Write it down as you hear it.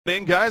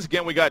In guys,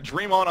 again we got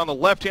DreamHoN on the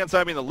left-hand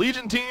side being the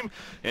Legion team,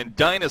 and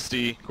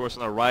Dynasty, of course,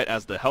 on the right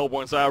as the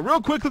Hellborn side. Real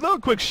quickly though,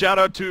 quick shout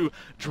out to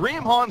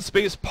DreamHoN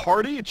Space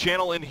Party, a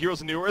channel in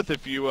Heroes of New Earth.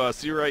 If you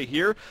see right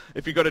here,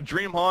 if you go to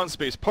DreamHoN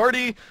Space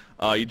Party,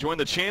 you join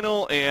the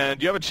channel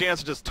and you have a chance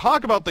to just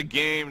talk about the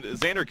game.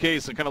 Xander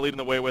Case kind of leading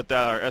the way with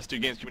that, our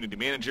S2 Games community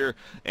manager,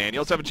 and you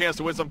also have a chance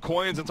to win some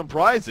coins and some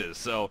prizes.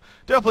 So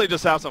definitely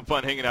just have some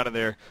fun hanging out in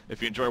there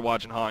if you enjoy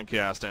watching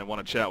Honcast and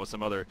want to chat with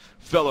some other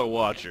fellow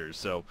watchers.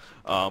 So,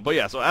 but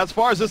yeah, so as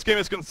far as this game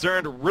is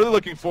concerned, really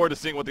looking forward to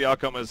seeing what the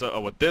outcome is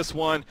with this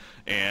one,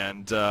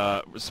 and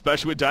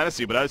especially with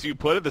Dynasty. But as you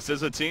put it, this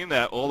is a team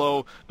that,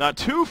 although not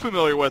too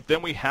familiar with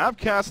them, we have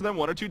casted them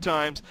one or two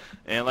times,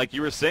 and like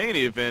you were saying,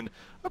 even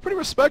a pretty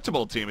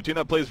respectable team, a team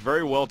that plays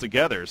very well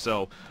together.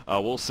 So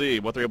we'll see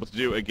what they're able to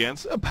do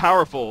against a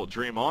powerful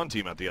DreamHoN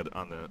team at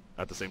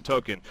the same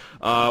token.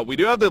 We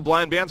do have the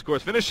blind bands, of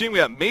course, finishing. We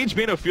have Mage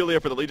Bane Ophelia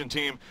for the Legion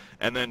team,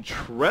 and then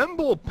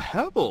Tremble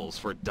Pebbles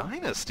for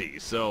Dynasty.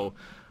 So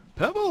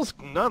Pebbles,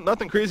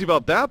 nothing crazy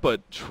about that,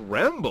 but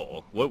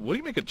Tremble, what do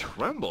you make of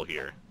Tremble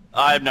here?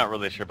 I'm not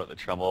really sure about the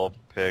Tremble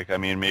pick. I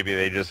mean, maybe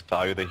they just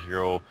value the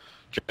hero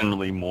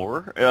generally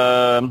more.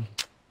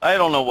 I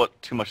don't know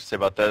what too much to say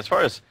about that. As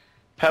far as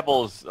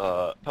Pebbles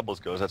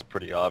goes, that's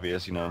pretty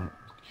obvious. You know,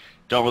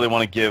 don't really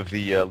want to give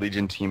the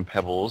Legion team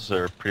Pebbles,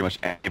 or pretty much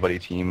any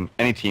team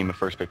a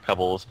first pick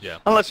Pebbles, yeah,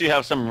 unless you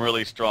have some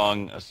really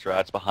strong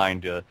strats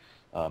behind you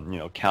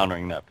know,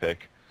 countering that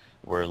pick,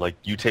 where like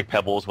you take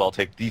Pebbles, well, I'll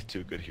take these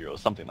two good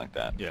heroes, something like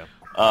that.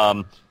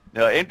 Yeah.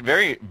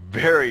 Very,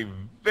 very,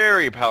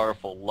 very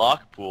powerful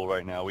lock pool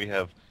right now. We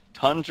have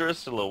Tundra,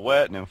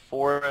 Silhouette,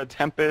 Nymphora,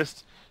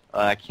 Tempest.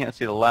 I can't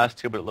see the last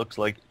two, but it looks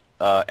like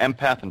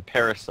Empath and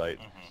Parasite.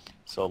 Mm-hmm.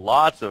 So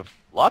lots of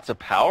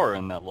power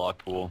in that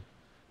lock pool.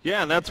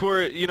 Yeah, and that's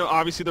where, you know,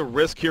 obviously the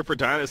risk here for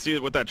Dynasty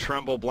with that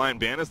Tremble blind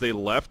ban is they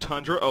left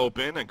Tundra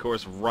open, and of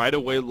course right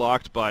away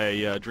locked by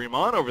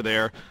DreamHoN over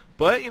there.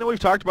 But, you know, we've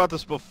talked about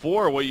this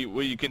before. What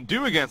you can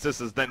do against this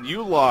is then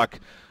you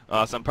lock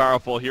some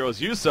powerful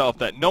heroes yourself,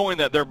 that knowing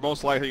that they're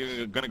most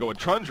likely going to go with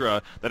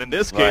Tundra, that in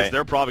this case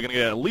they're probably going to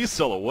get at least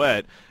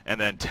Silhouette, and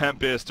then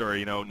Tempest or,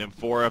 you know,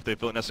 Nymphora if they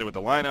feel it necessary with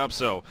the lineup.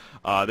 So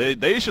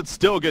they should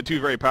still get two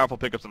very powerful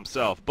pickups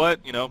themselves.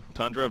 But, you know,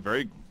 Tundra,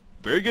 very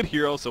good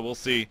hero, so we'll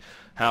see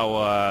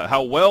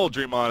how well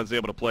DreamHoN is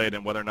able to play it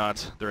and whether or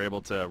not they're able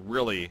to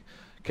really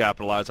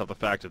capitalize off the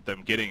fact of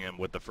them getting him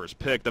with the first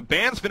pick. The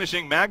bands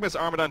finishing: Magnus,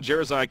 Armadon,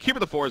 Jerizai, Keeper of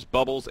the Forest,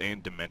 Bubbles,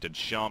 and Demented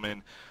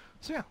Shaman.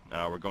 So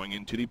yeah, we're going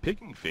into the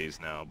picking phase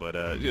now. But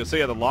so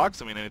yeah, the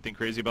locks, I mean, anything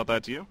crazy about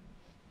that to you?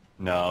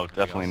 No,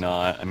 definitely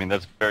not. I mean,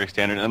 that's very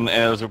standard. And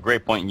it was a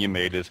great point you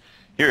made is,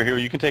 here,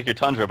 you can take your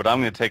Tundra, but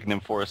I'm going to take an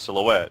Nymphora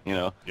Silhouette, you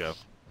know? Yeah.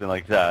 Something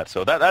like that.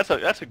 So that's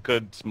a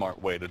good,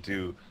 smart way to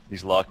do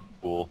these lock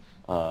pool.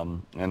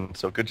 And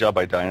so good job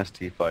by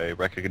Dynasty by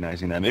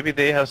recognizing that. Maybe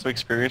they have some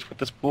experience with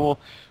this pool,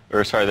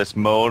 or sorry, this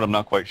mode. I'm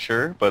not quite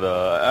sure, but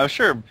I'm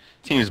sure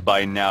teams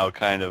by now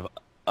kind of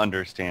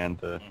understand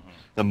the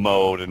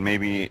mode, and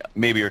maybe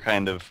you're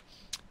kind of,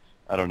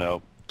 I don't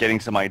know, getting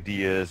some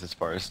ideas as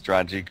far as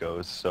strategy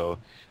goes. So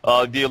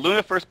the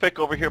Luna first pick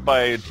over here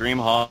by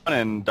DreamHoN,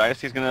 and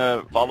Dynasty's going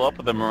to follow up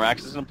with the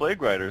Miraxis and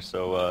Plague Rider.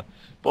 So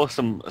both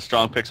some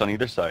strong picks on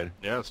either side.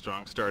 Yeah,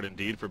 strong start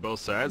indeed for both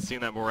sides.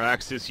 Seeing that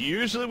Miraxis,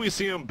 usually we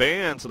see him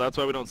banned, so that's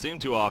why we don't see him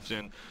too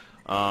often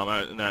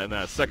in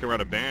that second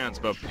round of bans,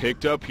 but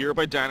picked up here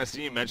by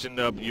Dynasty. You mentioned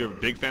you're a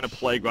big fan of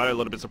Plague Rider. A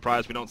little bit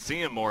surprised we don't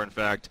see him more, in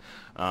fact.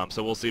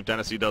 So we'll see if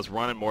Dynasty does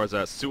run him more as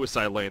a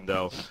suicide lane,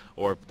 though,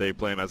 or if they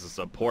play him as a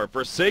support.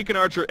 Forsaken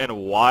Archer and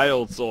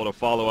Wild Soul to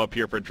follow up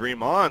here for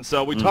DreamHoN.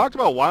 So we talked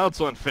about Wild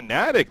Soul and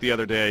Fnatic the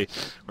other day.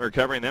 We were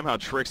covering them, how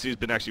Trixie's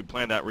been actually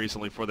playing that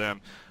recently for them.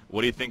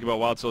 What do you think about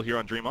Wild Soul here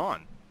on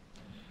DreamHoN?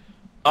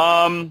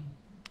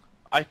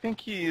 I think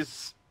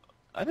he's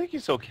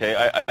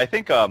okay. I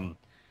think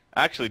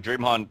actually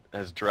DreamHoN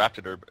has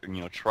drafted or, you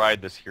know, tried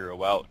this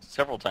hero out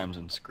several times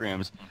in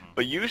scrims,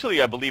 but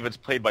usually I believe it's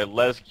played by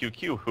Les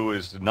QQ, who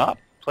is not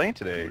playing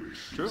today.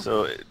 True.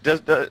 So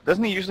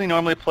doesn't he usually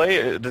normally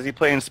play? Does he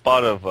play in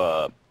spot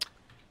of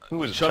who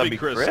was Chubby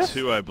Chris,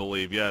 who I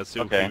believe, yes,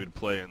 who he would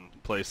play in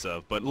place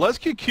of. But Les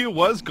QQ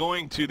was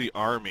going to the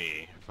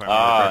Army, if I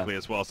remember correctly,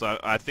 as well. So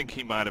I think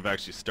he might have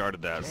actually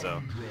started that.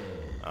 So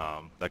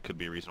that could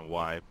be a reason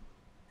why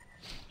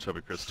Chubby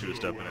Chris 2 is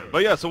stepping in.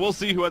 But yeah, so we'll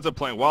see who ends up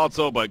playing Wild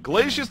Soul. But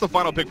Glacius, the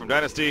final pick from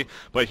Dynasty.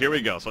 But here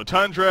we go. So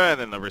Tundra, and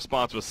then the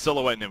response was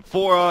Silhouette and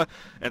Nymphora.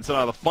 And so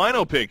now the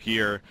final pick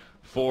here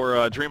for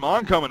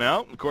DreamHoN coming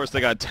out. Of course, they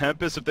got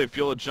Tempest if they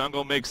feel a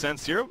jungle makes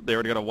sense here. They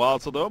already got a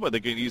Wild Soul, though, but they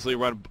can easily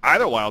run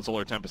either Wild Soul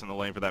or Tempest in the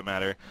lane for that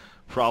matter.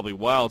 Probably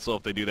Wild Soul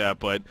if they do that.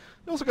 But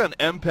they also got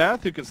an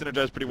Empath who can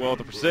synergize pretty well with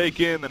the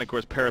Forsaken. Then, of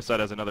course, Parasite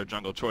has another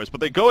jungle choice.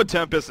 But they go with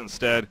Tempest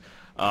instead.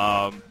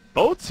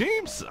 Both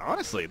teams,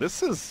 honestly,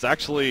 this is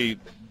actually,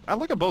 I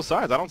look at both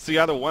sides. I don't see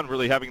either one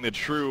really having the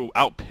true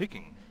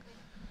outpicking.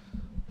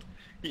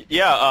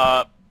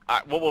 Yeah,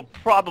 what we'll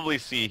probably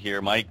see here,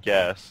 my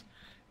guess,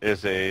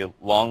 is a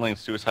long lane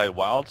Suicide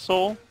Wild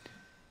Soul,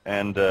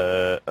 and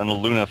an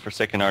Luna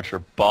Forsaken Archer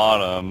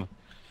bottom.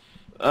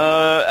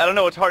 I don't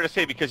know. It's hard to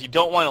say because you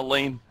don't want to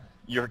lane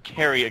your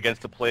carry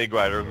against a Plague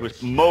Rider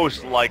who's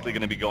most likely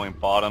going to be going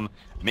bottom,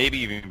 maybe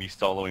even be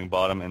soloing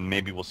bottom, and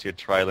maybe we'll see a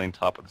tri-lane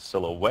top with the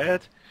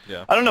Silhouette.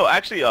 Yeah. I don't know.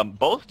 Actually,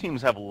 both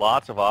teams have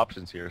lots of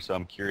options here, so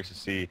I'm curious to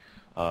see,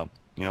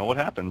 what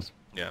happens.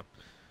 Yeah.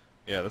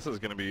 Yeah, this is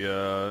going to be,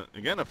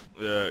 again,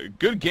 a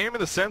good game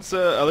in the sense,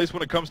 at least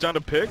when it comes down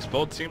to picks.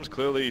 Both teams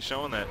clearly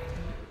showing that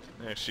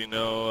they actually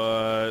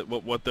know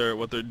what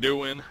they're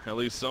doing, at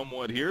least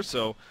somewhat here.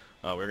 So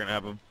we're going to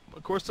have, of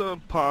course, a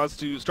pause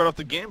to start off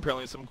the game.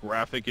 Apparently some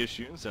graphic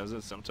issues, as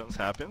it sometimes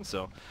happens.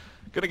 So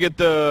going to get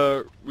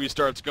the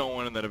restarts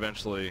going and then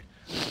eventually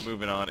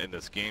moving on in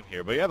this game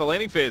here. But yeah, the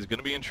laning phase is going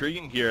to be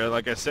intriguing here.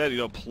 Like I said,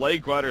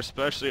 Plague Rider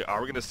especially,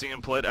 are we going to see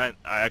him play? I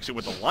actually,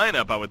 with the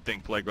lineup, I would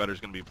think Plague Rider is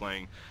going to be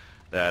playing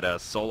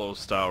that solo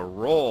style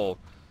role,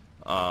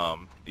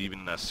 even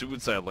in that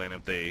suicide lane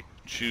if they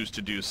choose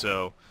to do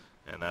so,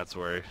 and that's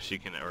where he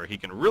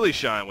can really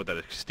shine with that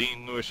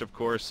extinguish, of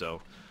course.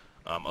 So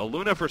a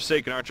Luna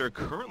Forsaken Archer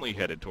currently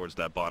headed towards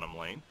that bottom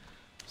lane,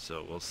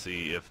 so we'll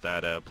see if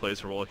that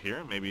plays a role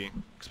here. Maybe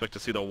expect to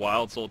see the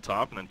Wild Soul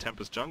top and then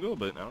Tempest jungle,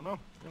 but I don't know.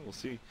 Yeah, we'll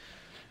see.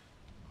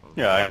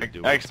 Yeah,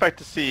 I expect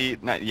to see,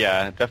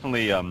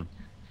 definitely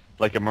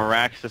like a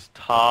Miraxis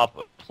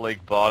top,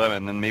 Plague bottom,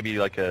 and then maybe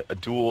like a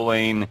dual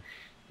lane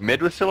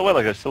mid with Silhouette,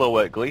 like a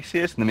Silhouette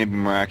Glacius, and then maybe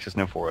Miraxis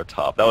Nymphora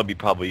top. That would be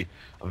probably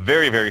a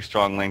very, very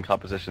strong lane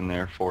composition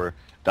there for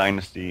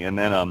Dynasty. And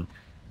then,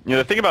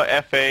 the thing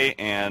about FA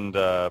and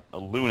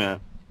Luna,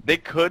 they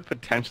could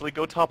potentially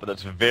go top, but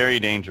that's very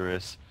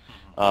dangerous.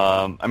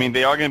 I mean,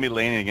 they are going to be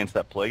laning against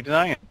that Plague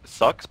Deny. It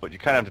sucks, but you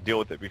kind of have to deal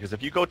with it, because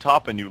if you go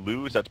top and you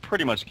lose, that's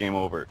pretty much game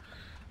over.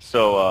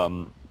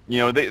 So,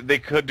 they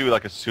could do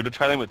like a pseudo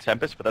tri-lane with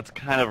Tempest, but that's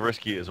kind of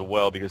risky as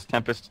well, because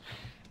Tempest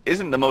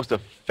isn't the most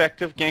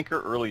effective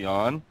ganker early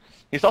on.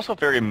 He's also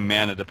very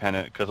mana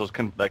dependent, because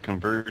that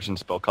conversion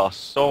spell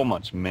costs so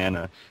much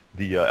mana,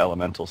 the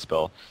elemental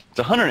spell. It's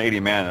 180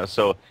 mana,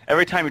 so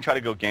every time you try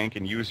to go gank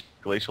and use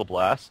Glacial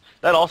Blast,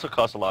 that also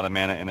costs a lot of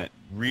mana, and it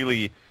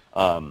really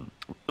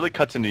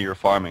cuts into your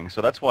farming.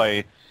 So that's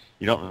why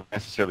you don't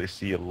necessarily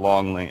see a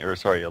long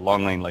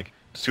lane like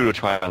pseudo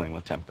tri-lane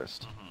with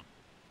Tempest.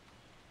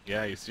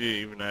 Yeah, you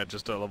see even at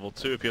just a level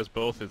 2, if he has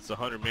both, it's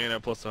 100 mana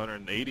plus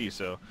 180,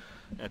 so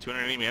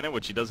 280 mana,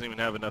 which he doesn't even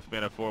have enough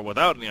mana for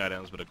without any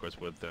items, but of course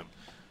with them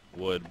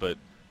would. But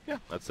yeah,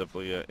 that's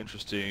definitely an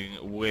interesting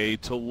way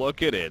to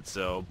look at it.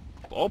 So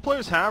all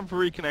players have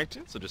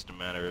reconnected, so just a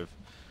matter of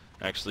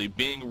actually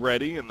being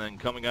ready and then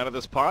coming out of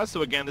this pause.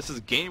 So again, this is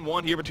game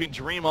 1 here between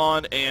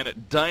DreamHoN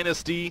and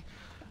Dynasty.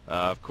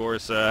 Of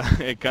course,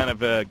 it kind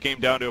of came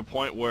down to a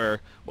point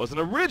where wasn't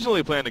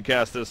originally planned to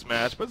cast this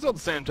match, but still at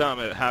the same time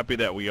happy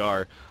that we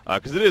are,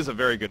 because it is a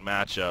very good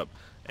matchup,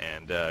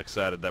 and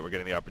excited that we're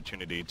getting the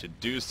opportunity to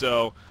do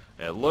so.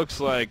 It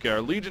looks like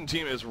our Legion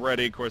team is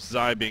ready. Of course,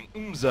 Zai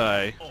being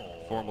Zai,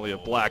 formerly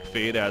of Black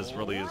Fade, as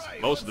really is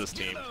most of this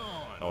team,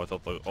 with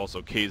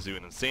also Keizu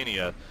and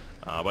Insania.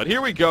 But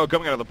here we go,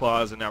 coming out of the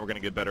pause, and now we're going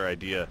to get a better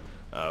idea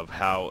of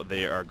how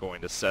they are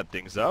going to set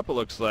things up. It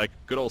looks like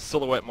good old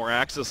Silhouette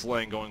Miraxis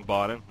lane going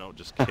bottom. No,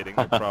 just kidding.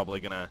 They're probably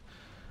going to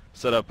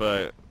set up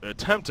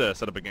attempt to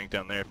set up a gank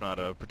down there, if not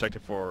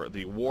protected for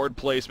the ward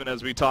placement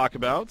as we talk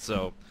about.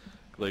 So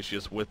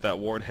Glacius with that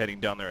ward heading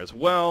down there as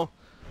well.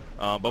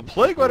 But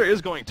Plague Rider is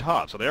going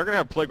top, so they are going to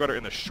have Plague Rider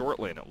in the short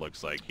lane, it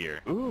looks like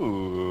here.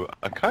 Ooh,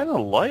 I kind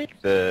of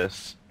like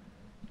this.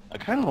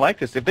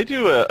 If they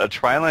do a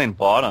tri-lane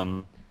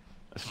bottom,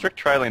 a strict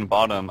tri-lane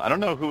bottom, I don't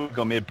know who would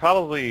go mid.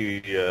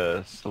 Probably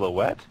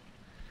Silhouette.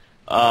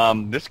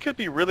 This could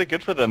be really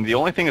good for them. The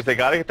only thing is they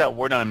got to get that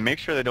ward down and make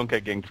sure they don't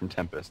get ganked from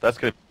Tempest. That's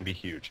going to be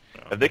huge.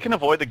 If they can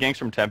avoid the ganks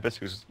from Tempest,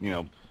 who's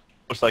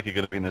most likely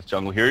going to be in this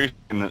jungle here,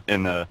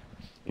 in the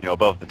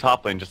above the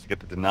top lane, just to get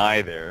the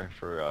deny there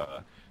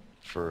for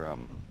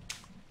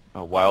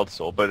Wild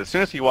Soul. But as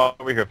soon as he walks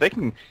over here, if they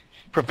can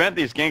prevent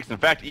these ganks, in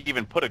fact,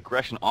 even put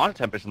aggression on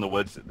Tempest in the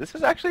woods, this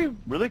is actually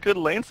really good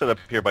lane setup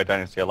here by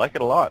Dynasty. I like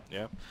it a lot.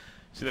 Yeah.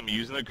 See them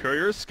using the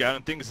couriers,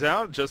 scouting things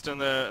out just in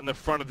the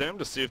front of them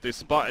to see if they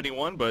spot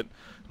anyone, but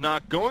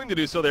not going to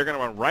do so. They're going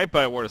to run right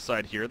by Ward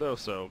aside here, though,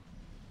 so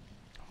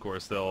of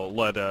course they'll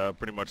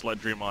pretty much let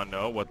DreamHoN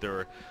know what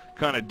they're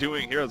kind of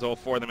doing here. There's all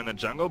 4 of them in the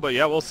jungle, but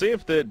yeah, we'll see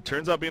if it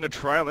turns out being a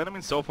trial lane. I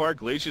mean, so far,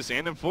 Glacius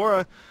and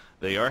Nymphora,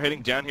 they are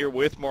heading down here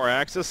with more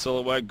access.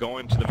 Silhouette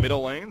going to the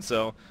middle lane,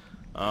 so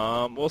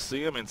we'll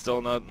see. I mean,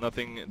 still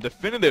nothing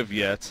definitive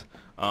yet.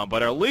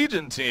 But our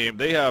Legion team,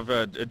 they have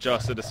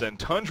adjusted to send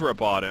Tundra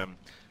bottom.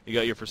 You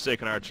got your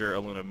Forsaken Archer,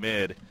 Luna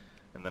mid,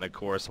 and then, of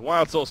course,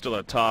 Wild Soul still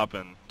at top,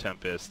 and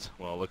Tempest,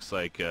 well, it looks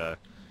like,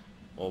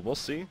 well, we'll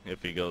see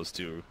if he goes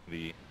to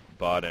the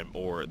bottom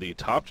or the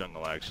top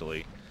jungle,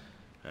 actually,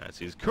 as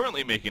he's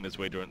currently making his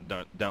way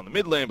down the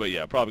mid lane, but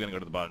yeah, probably going to go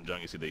to the bottom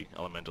jungle. You see the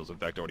Elementals, in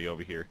fact, already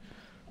over here,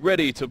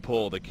 ready to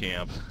pull the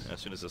camp as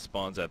soon as it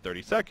spawns at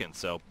 30 seconds.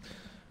 So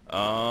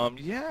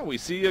Yeah, we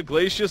see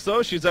Glacius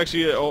though. She's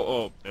actually,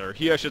 or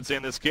he, I should say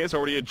in this case,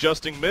 already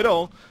adjusting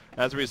middle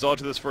as a result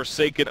of this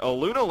Forsaken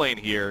Aluna lane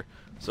here.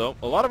 So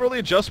a lot of early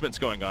adjustments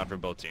going on from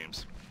both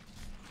teams.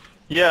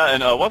 Yeah,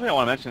 and one thing I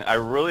want to mention, I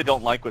really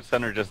don't like what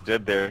Center just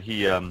did there.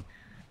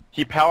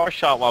 He power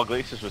shot while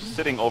Glacius was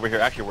sitting over here,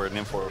 actually where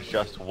Nymphoros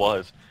just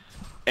was,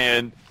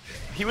 and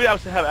he would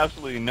have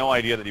absolutely no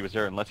idea that he was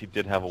there unless he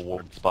did have a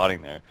ward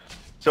spotting there.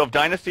 So if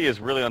Dynasty is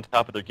really on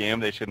top of their game,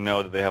 they should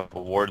know that they have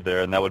a ward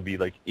there, and that would be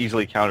like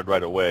easily countered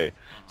right away.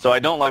 So I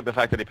don't like the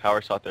fact that he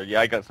power shot there. Yeah,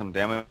 I got some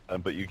damage,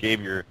 but you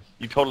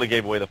totally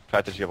gave away the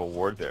fact that you have a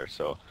ward there.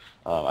 So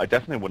I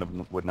definitely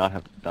would not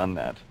have done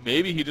that.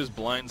 Maybe he just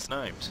blind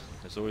sniped.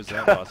 There's always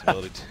that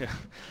possibility too.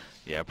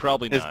 Yeah,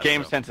 probably not. His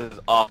game sense is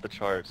off the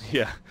charts.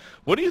 Yeah.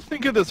 What do you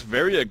think of this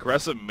very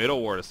aggressive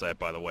middle ward site,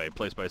 by the way,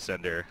 placed by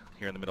SNDR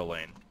here in the middle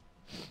lane?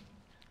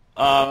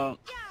 I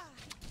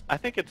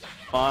think it's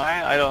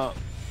fine. I don't.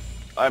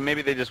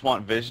 Maybe they just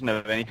want vision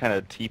of any kind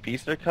of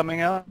TPs that are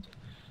coming out.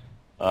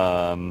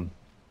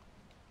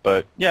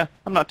 But yeah,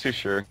 I'm not too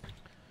sure.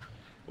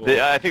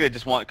 Well, I think they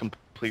just want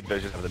complete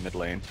vision of the mid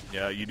lane.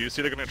 Yeah, you do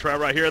see they're going to try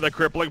right here. The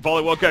crippling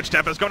volley will catch.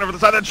 Tempest going over the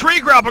side. The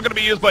tree grapple going to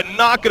be used, but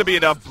not going to be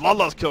enough.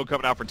 Bloodlust kill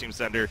coming out for Team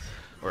SNDR.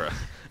 Or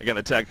again,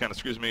 the tag kind of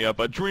screws me up.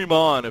 But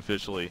DreamHoN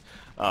officially.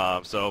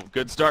 So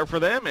good start for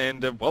them,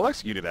 and well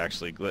executed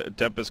actually.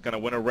 Tempest kind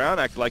of went around,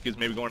 acted like he was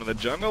maybe going to the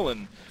jungle,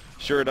 and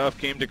sure enough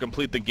came to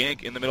complete the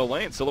gank in the middle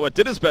lane. Silhouette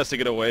did his best to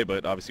get away,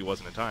 but obviously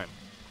wasn't in time.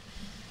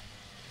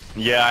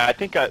 Yeah, I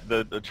think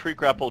the tree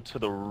grapple to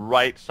the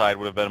right side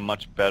would have been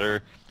much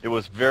better. It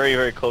was very,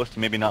 very close to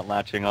maybe not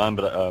latching on,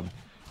 but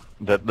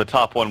the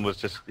top one was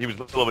just, he was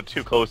a little bit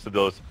too close to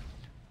those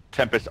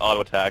Tempest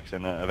auto attacks,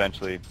 and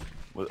eventually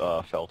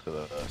fell to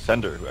the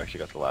SNDR, who actually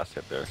got the last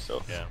hit there.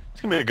 So yeah,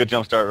 it's going to be a good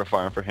jump start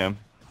farm for him.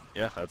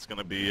 Yeah, that's going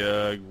to be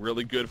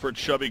really good for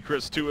Chubby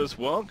Chris too as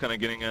well, kind of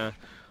getting a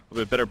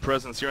little bit better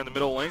presence here in the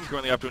middle lane,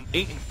 currently up to an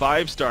 8 and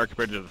 5 star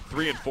compared to the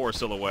 3 and 4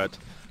 Silhouette.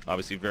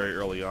 Obviously very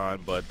early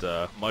on, but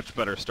much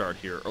better start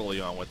here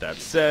early on with that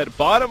said.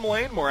 Bottom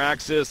lane, more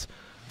Axis.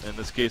 In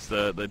this case,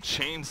 the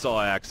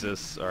chainsaw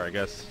Axis, or I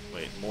guess,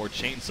 wait, more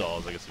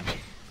chainsaws, I guess would be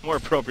more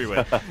appropriate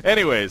way.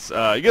 Anyways,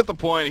 you get the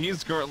point.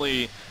 He's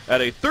currently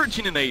at a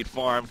 13 and 8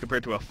 farm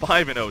compared to a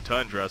 5 and 0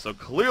 Tundra, so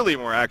clearly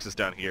more Axis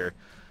down here.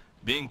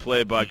 Being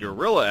played by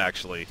Gorilla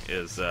actually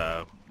is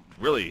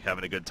really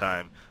having a good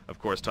time. Of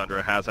course,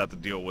 Tundra has had to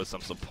deal with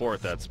some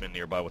support that's been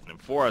nearby with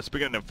Nymphora.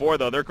 Speaking of Nymphora,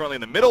 though, they're currently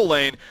in the middle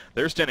lane.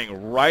 They're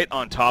standing right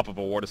on top of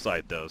a water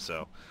site, though.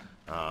 So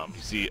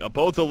you see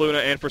both the Luna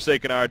and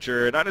Forsaken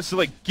Archer, not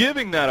necessarily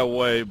giving that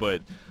away,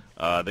 but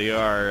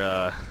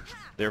they're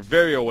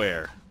very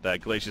aware that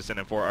Glacius and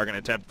Nymphora are going to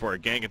attempt for a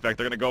gank. In fact,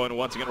 they're going to go in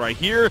once again right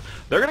here.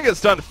 They're going to get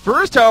stunned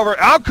first, however.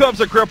 Out comes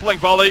a crippling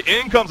volley.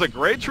 In comes a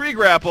great tree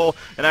grapple.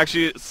 And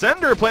actually,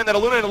 SNDR playing that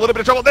Aluna in a little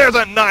bit of trouble. There's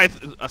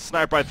a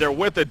snipe right there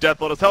with the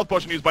Death Lotus. Health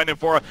potion used by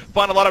Nymphora.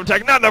 Find a lot of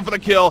attack. Not enough for the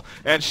kill.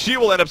 And she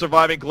will end up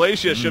surviving.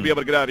 Glacius should be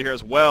able to get out of here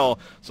as well.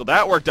 So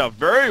that worked out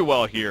very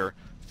well here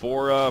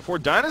for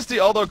Dynasty.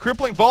 Although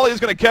crippling volley is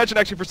going to catch, and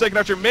actually Forsaken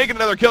Archer making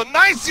another kill.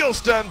 Nice seal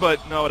stun,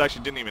 but no, it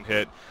actually didn't even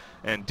hit.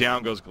 And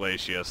down goes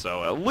Glacius,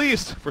 so at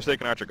least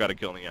Forsaken Archer got a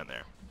kill in the end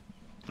there.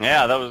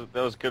 Yeah, that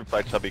was good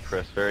by Chubby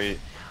Chris. Very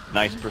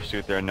nice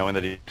pursuit there, knowing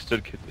that he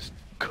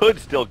could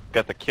still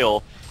get the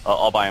kill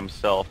all by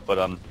himself.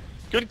 But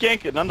good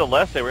gank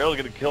nonetheless. They were able to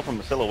get a kill from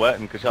the Silhouette,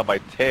 and good job by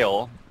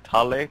Tail.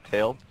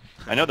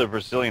 I know they're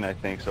Brazilian, I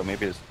think, so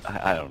maybe it's,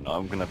 I don't know.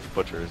 I'm gonna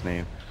butcher his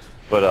name,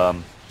 but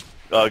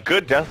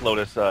good Death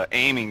Lotus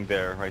aiming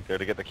there, right there,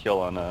 to get the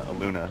kill on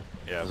Aluna.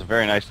 Yeah, it was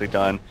very nicely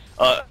done.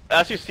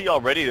 As you see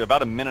already,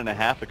 about a minute and a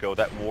half ago,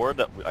 that ward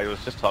that I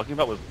was just talking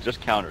about was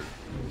just countered.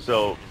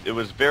 So it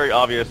was very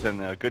obvious,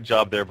 and a good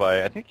job there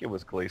by, I think it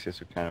was Glacius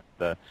who kind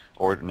of,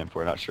 or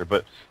Nymphora, not sure.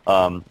 But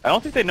I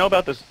don't think they know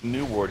about this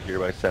new ward here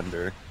by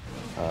SNDR.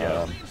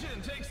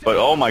 But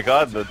oh my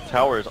god, the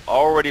tower has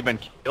already been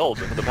killed.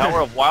 The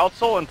power of Wild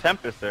Soul and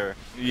Tempest there.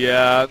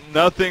 Yeah,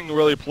 nothing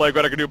really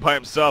Plaguerat could do by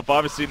himself.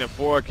 Obviously,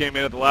 Nymphora came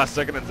in at the last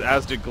second,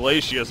 as did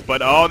Glacius.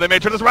 But oh, they may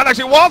turn this around.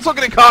 Actually, Wild Soul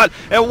getting caught,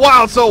 and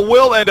Wild Soul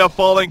will end up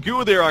falling.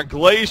 Goo there on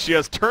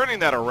Glacius, turning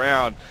that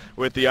around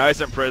with the Ice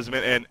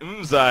Imprisonment, and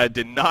Unzai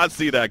did not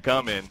see that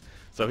coming.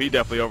 So he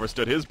definitely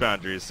overstood his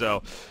boundaries.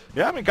 So,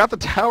 yeah, I mean, got the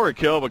tower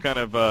kill, but kind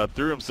of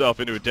threw himself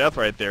into a death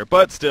right there.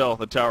 But still,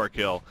 the tower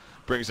kill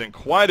brings in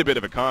quite a bit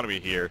of economy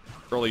here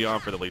early on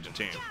for the Legion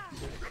team.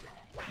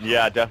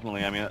 Yeah,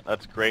 definitely. I mean,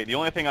 that's great. The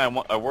only thing I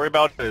worry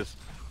about is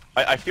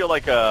I feel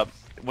like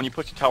when you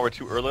push the tower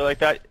too early like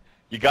that,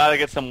 you got to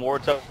get some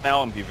wards up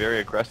now and be very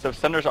aggressive.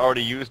 SNDR's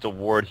already used a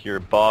ward here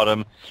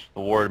bottom,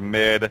 a ward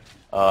mid.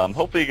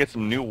 Hopefully he gets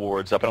some new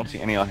wards up. I don't see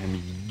any on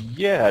him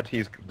yet.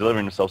 He's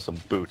delivering himself some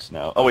boots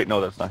now. Oh, wait,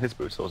 no, that's not his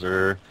boots. Those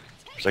are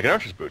Forsaken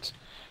Archer's boots.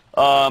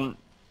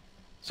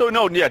 So,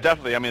 no, yeah,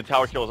 definitely. I mean, the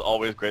tower kill is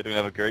always great. They're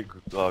going to have a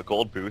great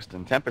gold boost,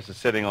 and Tempest is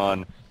sitting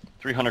on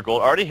 300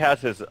 gold. Already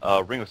has his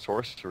Ring of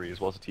Sorcery as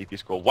well as a TP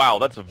scroll. Wow,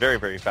 that's a very,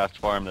 very fast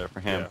farm there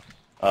for him.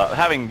 Yeah.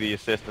 Having the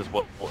assist is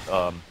what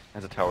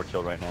has a tower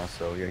kill right now,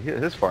 so yeah,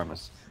 his farm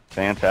is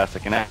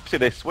fantastic. And actually,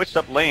 they switched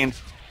up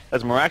lanes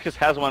as Miraculous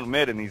has one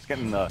mid, and he's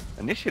getting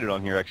initiated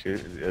on here,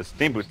 actually, as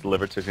Steam Boot's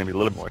delivered, so he's going to be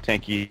a little more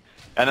tanky.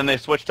 And then they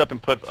switched up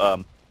and put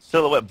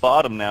Silhouette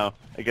bottom now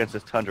against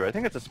this Tundra. I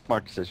think it's a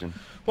smart decision.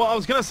 Well, I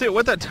was going to say,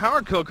 with that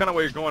tower kill, kind of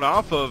what you're going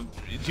off of,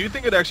 do you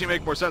think it'd actually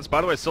make more sense?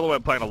 By the way,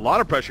 Silhouette playing a lot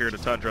of pressure here to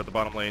Tundra at the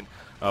bottom lane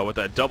with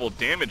that double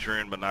damage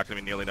rune, but not going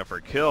to be nearly enough for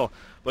a kill.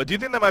 But do you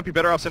think that might be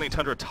better off sending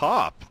Tundra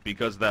top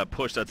because of that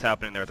push that's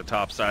happening there at the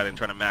top side and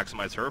trying to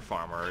maximize her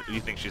farm, or do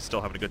you think she's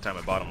still having a good time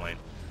at bottom lane?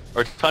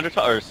 Or Tundra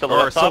top, or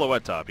Silhouette top? Or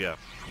Silhouette top, yeah.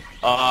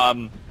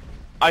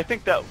 I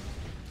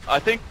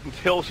think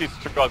until she's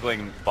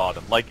struggling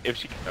bottom, like if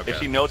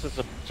she notices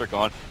the are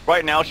gone.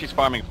 Right now she's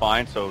farming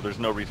fine, so there's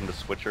no reason to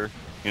switch her.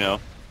 You know,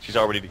 she's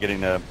already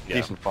getting a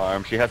decent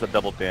farm. She has a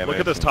double damage. Look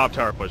at this top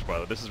tower push, by the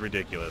way. This is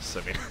ridiculous.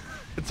 I mean,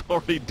 it's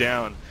already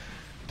down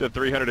to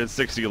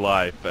 360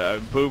 life.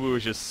 Boo Boo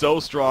is just so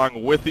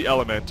strong with the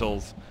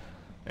elementals,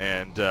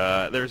 and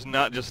there's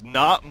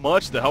not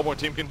much the Hellborn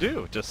team can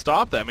do to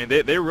stop that. I mean,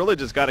 they really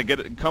just got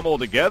to come all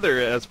together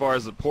as far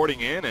as the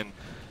porting in and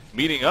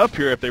meeting up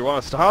here if they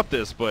want to stop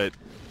this, but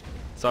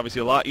it's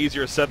obviously a lot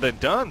easier said than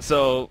done.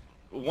 So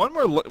one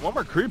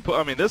more creep.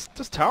 I mean, this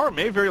tower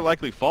may very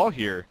likely fall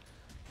here.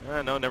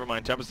 No, never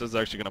mind. Tempest is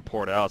actually going to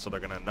pour it out, so they're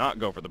going to not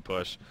go for the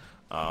push.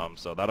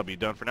 So that'll be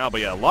done for now.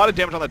 But yeah, a lot of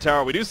damage on the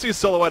tower. We do see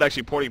Silhouette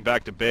actually porting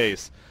back to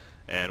base,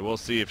 and we'll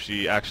see if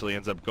she actually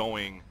ends up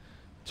going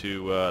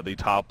to the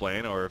top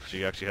lane or if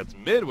she actually heads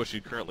mid, which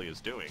she currently is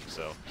doing.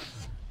 So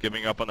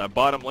giving up on that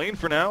bottom lane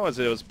for now, as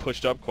it was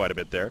pushed up quite a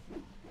bit there,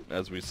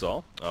 as we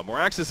saw.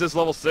 Moraxis is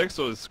level 6,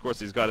 so of course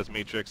he's got his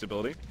Matrix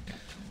ability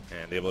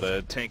and able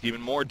to tank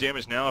even more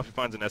damage now if he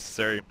finds it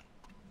necessary.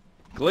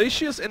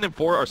 Glacius and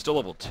M4 are still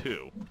level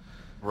 2.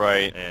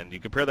 Right. And you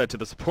compare that to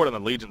the support on the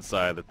Legion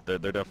side,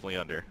 that they're definitely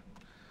under.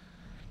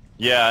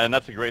 Yeah, and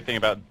that's a great thing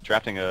about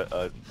drafting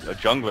a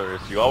jungler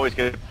is you're always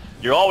going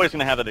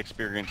to have that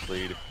experience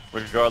lead,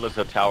 regardless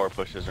of tower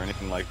pushes or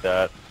anything like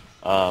that.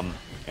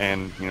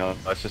 And you know,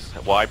 that's just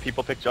why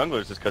people pick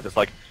junglers, is because it's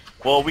like,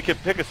 well, we could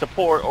pick a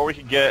support, or we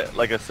could get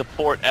like a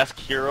support-esque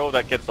hero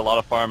that gets a lot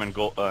of farm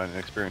and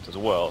experience as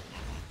well.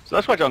 So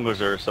that's why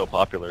junglers are so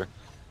popular.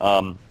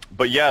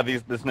 But yeah,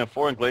 this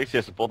Nymphoria and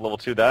Glacius are both level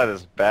 2. That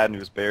is bad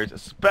news bears,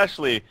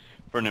 especially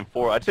for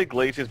Nymphoria. I'd say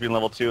Glacius being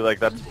level 2, like,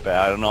 that's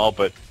bad and all,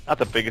 but not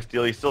the biggest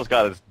deal. He still's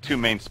got his 2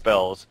 main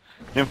spells.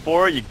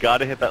 Nymphoria, you got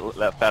to hit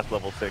that fast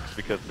level 6,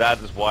 because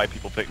that is why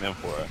people pick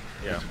Nymphoria.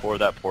 Yeah. It's for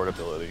that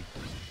portability.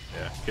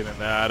 Yeah, getting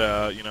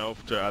that, you know,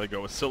 to either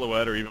go with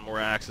Silhouette or even more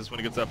Axis when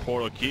he gets that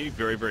portal key,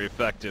 very, very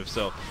effective.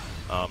 So,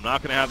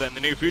 not going to have that in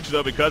the near future,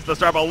 though, because the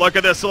start, but look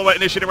at this Silhouette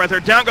initiating right there.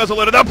 Down goes a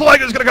little. That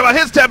Plague is going to come out.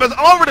 His Tempest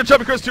over to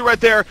Chubby Chris 2 right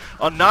there.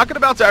 Not going to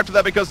bounce after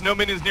that because no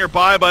minions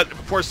nearby, but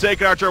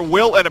Forsaken Archer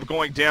will end up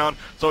going down.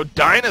 So,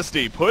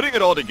 Dynasty putting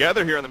it all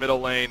together here in the middle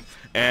lane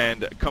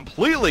and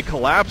completely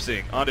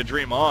collapsing onto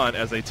DreamHoN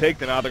as they take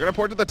them out. They're going to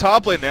port to the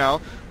top lane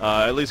now.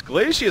 At least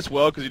Glacius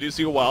will, because you do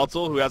see a Wild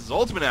Soul who has his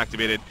ultimate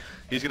activated.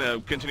 He's going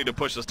to continue to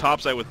push this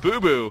top side with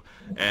Boo Boo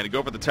and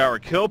go for the tower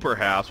kill,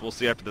 perhaps. We'll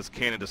see after this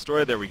cannon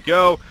destroyed. There we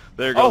go.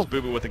 There goes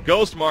Boo Boo with the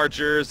Ghost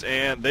Marchers,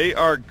 and they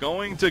are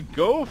going to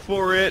go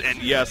for it.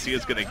 And yes, he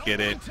is going to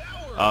get it.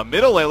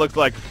 Middle lane looked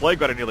like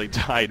Plague Rider nearly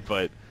died,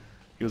 but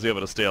he was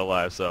able to stay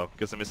alive, so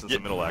guess I'm missing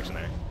some middle action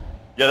there.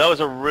 Yeah, that was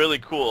a really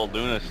cool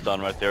Luna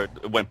stun right there.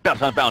 It went bounce,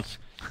 bounce, bounce,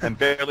 and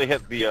barely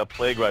hit the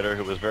Plague Rider,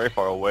 who was very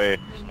far away.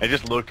 It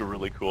just looked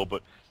really cool.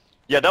 But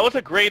yeah, that was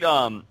a great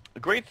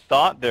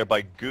thought there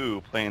by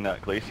Goo playing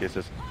that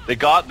Glacius. They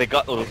got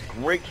those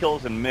great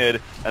kills in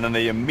mid, and then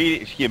he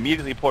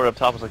immediately poured up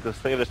top. Was like, let's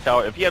save this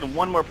tower. If he had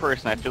one more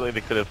person, I feel like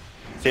they could have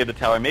saved the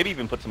tower. Maybe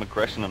even put some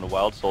aggression on the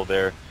Wild Soul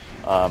there.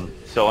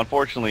 So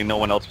unfortunately, no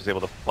one else was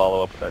able to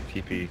follow up with that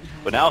TP.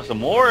 But now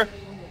some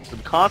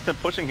constant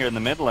pushing here in the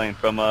mid lane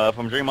from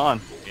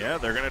DreamHoN. Yeah,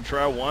 they're going to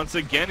try once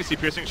again. You see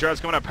Piercing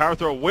Shards coming out. Power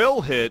Throw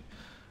will hit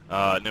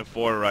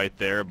Nymphoria right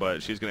there,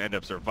 but she's going to end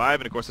up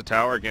surviving. Of course, the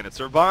tower, again, it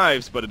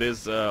survives, but it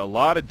is a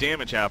lot of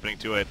damage happening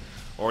to it.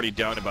 Already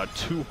down to about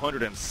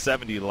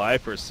 270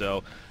 life or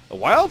so.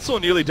 Wild Soul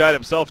nearly died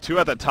himself, too,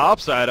 at the top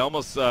side.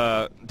 Almost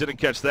didn't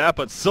catch that,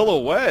 but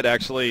Silhouette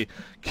actually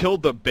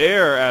killed the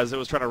bear as it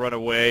was trying to run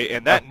away,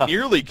 and that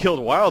nearly killed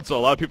Wild Soul.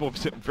 A lot of people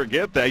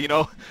forget that. You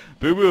know,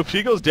 Boo Boo, if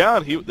she goes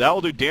down, that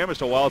will do damage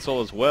to Wild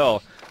Soul as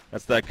well.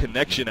 That's that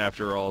connection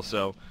after all,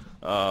 so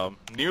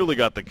nearly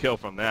got the kill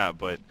from that,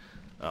 but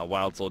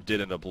Wild Soul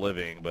did end up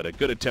living. But a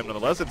good attempt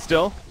nonetheless. It's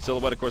still,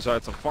 Silhouette, of course,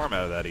 had some farm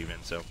out of that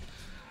even, so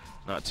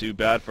not too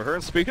bad for her.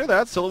 And speaking of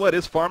that, Silhouette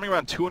is farming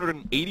around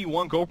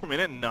 281 gold per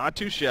minute. Not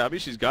too shabby.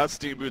 She's got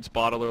Steam Boots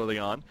bottle early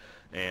on.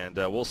 And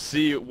we'll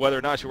see whether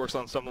or not she works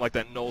on something like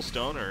that Null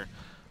Stone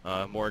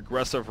or more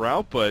aggressive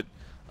route. But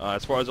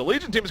as far as the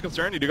Legion team is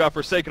concerned, you do got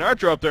Forsaken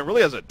Archer up there. And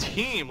really as a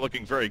team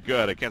looking very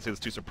good. I can't say it's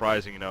too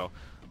surprising, you know,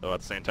 though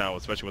at the same time,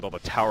 especially with all the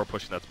tower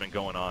pushing that's been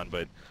going on.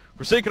 But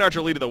Forsaken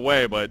Archer leading the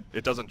way, but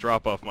it doesn't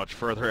drop off much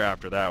further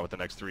after that with the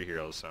next 3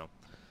 heroes. So.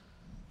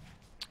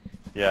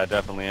 Yeah,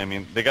 definitely. I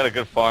mean, they got a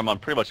good farm on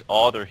pretty much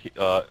all their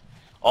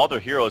all their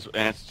heroes,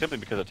 and it's simply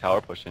because of tower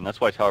pushing.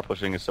 That's why tower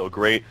pushing is so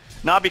great.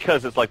 Not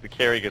because it's like the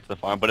carry gets the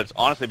farm, but it's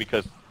honestly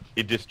because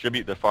you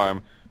distribute the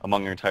farm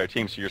among your entire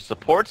team, so your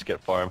supports get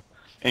farm,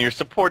 and your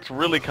supports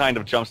really kind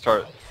of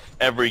jumpstart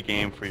every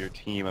game for your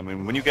team. I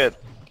mean, when you get,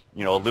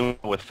 you know, a Luma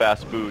with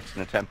fast boots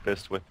and a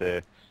Tempest with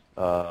the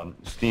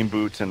steam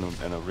boots and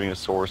arena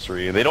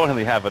sorcery, and they don't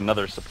really have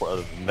another support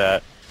other than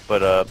that.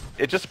 But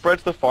it just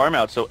spreads the farm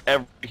out, so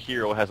every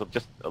hero has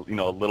just you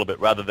know, a little bit,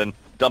 rather than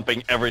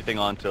dumping everything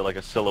onto like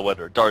a Silhouette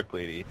or a Dark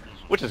Lady,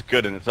 which is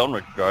good in its own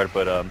regard.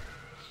 But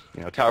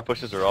you know, tower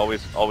pushes are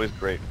always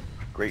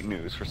great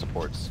news for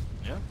supports.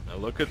 Yeah, now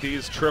look at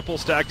these triple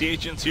stacked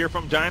agents here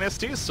from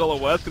Dynasty.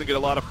 Silhouette's going to get a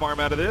lot of farm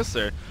out of this,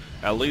 or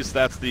at least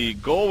that's the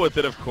goal with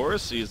it, of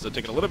course. He's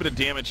taking a little bit of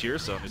damage here,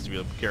 so needs to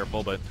be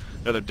careful, but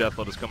another death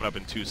load is coming up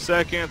in 2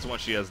 seconds.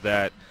 Once she has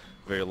that,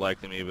 very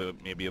likely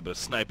maybe able to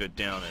snipe it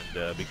down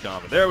and be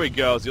common. There we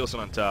go. Zielson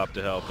on top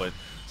to help. But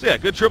so yeah,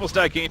 good triple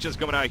stack agents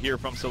coming out here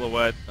from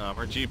Silhouette.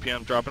 Her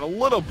GPM dropping a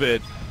little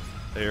bit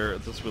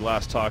there since we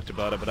last talked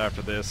about it, but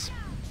after this,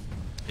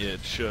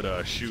 it should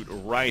shoot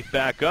right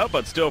back up.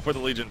 But still, for the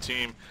Legion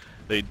team,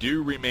 they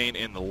do remain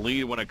in the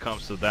lead when it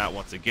comes to that.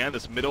 Once again,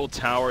 this middle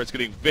tower is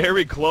getting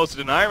very close to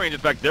deny range. In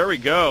fact, there we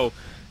go.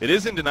 It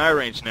is in deny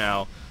range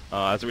now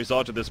as a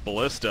result of this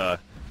ballista.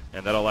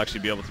 And that'll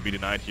actually be able to be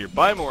denied here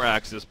by more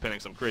Axis, pinning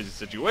some crazy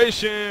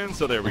situations.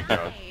 So there we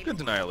go. Good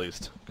deny at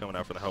least coming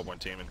out for the Hellborn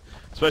team. And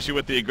especially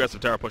with the aggressive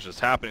tower pushes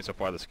happening so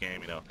far this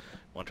game, you know,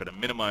 want to try to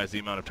minimize the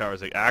amount of towers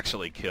they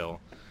actually kill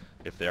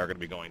if they are going to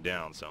be going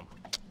down. So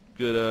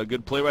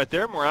good play right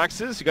there. More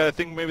Axis. You got to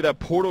think maybe that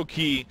portal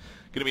key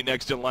going to be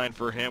next in line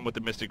for him with the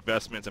Mystic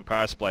Vestments and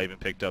Power Supply even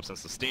picked up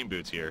since the Steam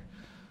Boots here.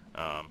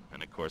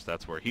 And of course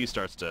that's where he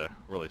starts to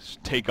really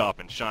take off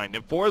and shine.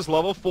 Nymph4 is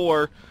level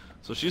 4,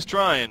 so she's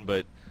trying,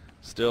 but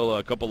still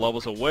a couple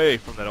levels away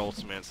from that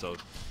ultimate, so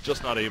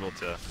just not able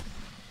to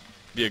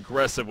be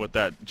aggressive with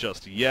that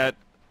just yet.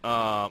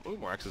 Ooh,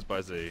 more Axis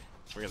buys a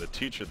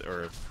teacher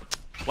or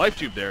life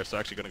tube there, so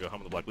actually going to go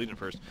home with the Black Legion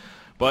first.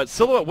 But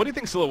Silhouette, what do you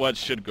think Silhouette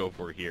should go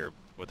for here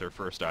with her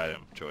first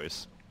item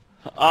choice?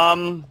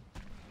 I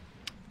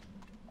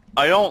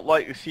don't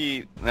like,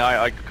 see, now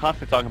I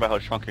constantly talking about how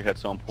Shrunken Head's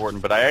so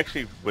important, but I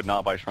actually would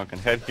not buy Shrunken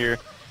Head here.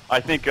 I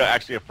think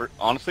actually,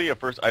 honestly, a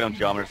first item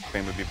Geometer's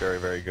Fame would be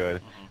very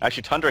good.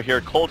 Actually, Tundra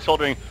here, cold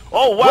shouldering.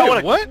 Oh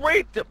wow,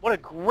 what a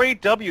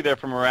great W there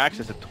from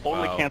Meraxis. It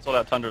totally canceled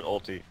out Tundra's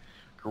ulti.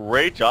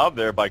 Great job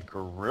there by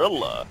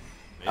Gorilla,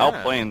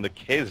 outplaying the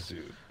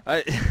Khezu.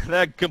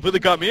 That completely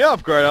caught me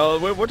off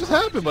guard. What just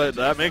happened? But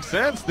that makes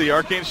sense. The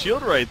Arcane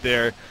Shield right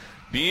there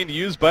being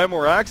used by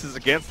Moraxis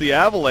against the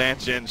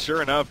Avalanche, and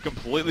sure enough,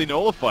 completely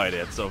nullified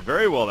it. So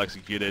very well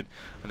executed.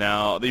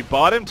 Now, the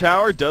bottom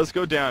tower does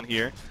go down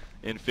here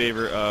in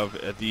favor of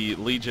the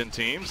Legion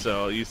team.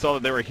 So you saw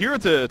that they were here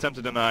to attempt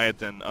to deny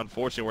it, and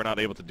unfortunately we're not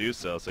able to do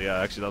so. So yeah,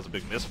 actually that was a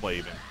big misplay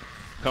even.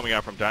 Coming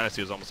out from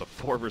Dynasty, it was almost a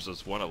 4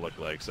 versus 1 it looked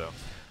like. So,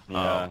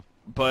 so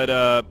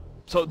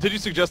did you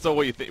suggest though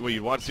what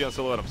you want to see on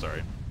Silhouette? I'm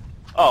sorry.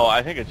 Oh,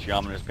 I think a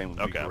Geometer's Bane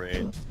would be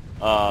great.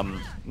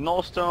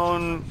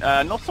 Nullstone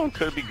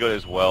could be good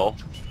as well.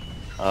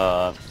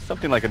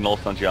 Something like a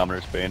Nullstone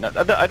Geometer's Bane.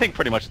 I think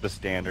pretty much the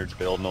standard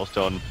build.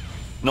 Nullstone,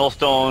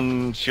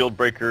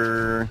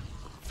 Shieldbreaker,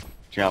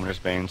 Geometer's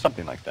Bane,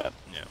 something like that.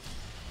 Yeah.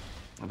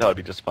 That would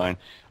be just fine.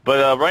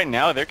 But right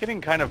now, they're getting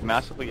kind of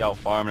massively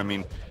out-farmed. I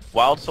mean,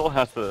 Wild Soul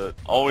has the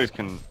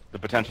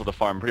potential to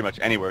farm pretty much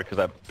anywhere because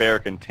that bear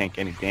can tank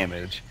any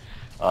damage.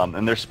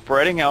 And they're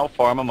spreading out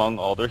farm among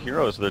all their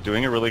heroes. So they're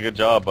doing a really good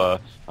job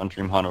on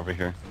DreamHoN over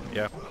here.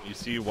 Yeah, you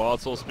see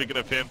Wild Soul, speaking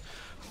of him,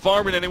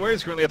 farming anywhere.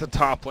 He's currently at the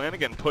top lane.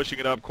 Again, pushing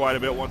it up quite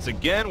a bit once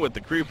again with the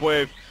creep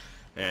wave.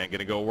 And going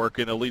to go work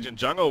in the Legion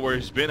jungle where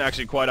he's been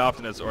actually quite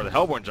often, or the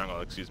Hellborn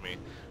jungle, excuse me,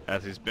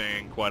 as he's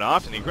been quite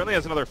often. He currently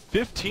has another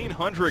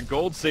 1,500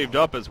 gold saved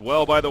up as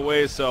well, by the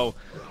way. So,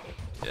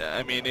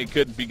 I mean, it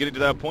could be getting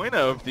to that point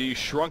of the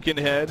Shrunken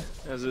Head,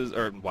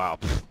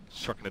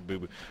 Shrunken Head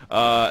boo-boo.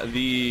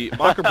 The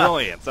Mocker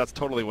Brilliance, that's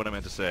totally what I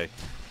meant to say.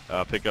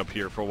 Pick up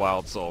here for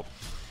Wild Soul.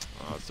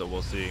 So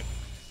we'll see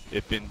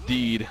if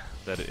indeed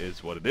that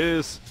is what it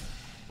is,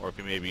 or if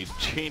he maybe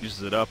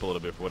changes it up a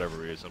little bit for whatever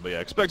reason. But yeah,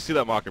 expect to see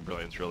that Mocker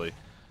Brilliance, really.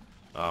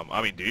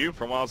 I mean, do you,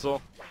 from Wild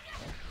Soul?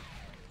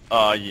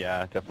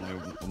 Yeah, definitely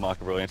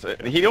Mocker Brilliance.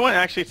 He went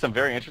actually some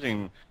very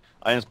interesting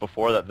items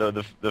before that.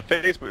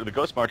 The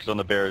Ghost Mark is on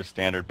the bear is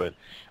standard, but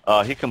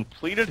he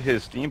completed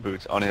his Steam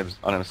Boots on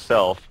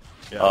himself.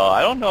 Yeah.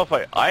 I don't know if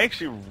I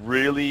actually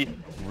really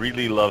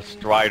love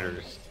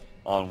Striders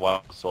on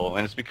Wild Soul,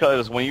 and it's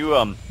because when you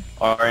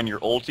are in your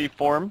ulti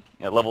form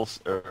at levels,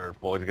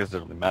 well, I guess it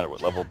doesn't really matter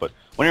what level, but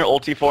when you're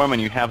ulti form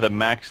and you have the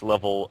max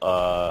level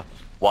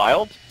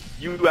Wild,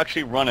 you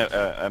actually run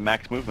a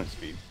max movement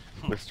speed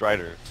with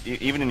Strider,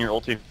 even in your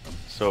ulti.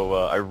 So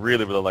I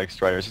really like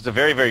Striders. It's a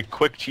very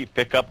quick, cheap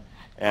pickup,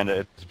 and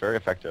it's very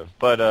effective.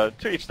 But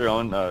to each their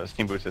own.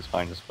 Steam Boots is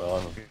fine as well.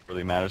 I don't think it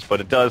really matters,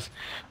 but it does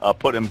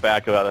put him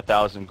back about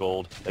 1,000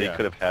 gold that he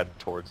could have had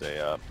towards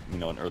a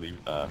an early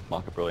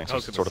Maka Brilliance,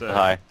 sort of the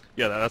high.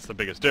 Yeah, that's the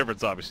biggest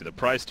difference. Obviously, the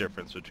price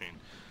difference between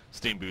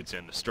Steam Boots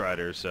and the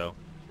Strider. So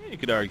you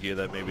could argue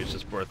that maybe it's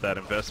just worth that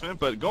investment.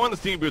 But go on the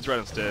Steam Boots right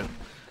instead.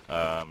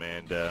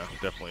 And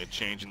definitely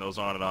changing those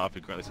on and off.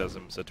 He currently has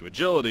them set to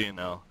agility, and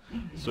now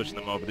switching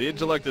them over. The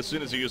intellect, as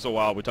soon as you use a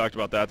while, we talked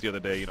about that the other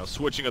day.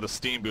 Switching of the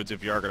Steam Boots,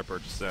 if you are going to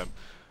purchase them,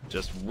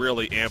 just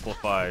really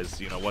amplifies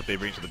what they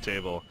bring to the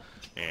table.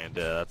 And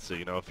that's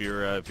if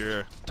you're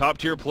a top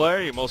tier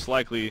player, you most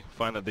likely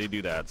find that they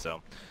do that.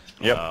 So.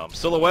 Yep.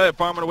 Silhouette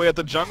farming away at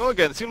the jungle.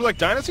 Again, it seems like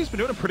Dynasty's been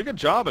doing a pretty good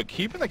job at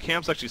keeping the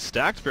camps actually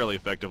stacked fairly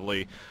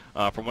effectively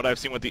from what I've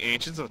seen with the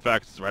Ancients. In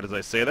fact, right as I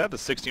say that, the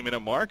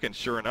 16-minute mark, and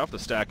sure enough, the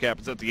stack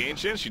happens at the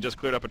Ancients. She just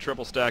cleared up a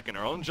triple stack in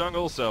her own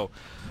jungle, so,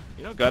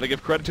 got to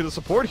give credit to the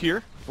support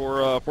here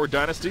for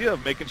Dynasty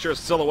of making sure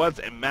Silhouette's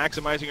and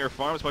maximizing her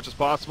farm as much as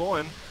possible,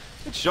 and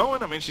it's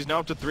showing. I mean, she's now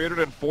up to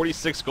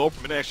 346 gold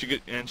per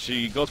minute, and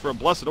she goes for a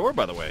Blessed Orb,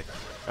 by the way,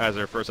 as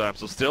her first item.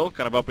 So still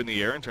kind of up in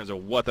the air in terms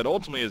of what that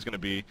ultimately is going to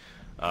be.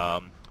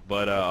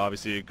 But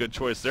obviously a good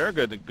choice there.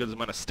 Good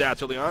amount of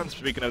stats early on.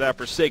 Speaking of that,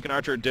 Forsaken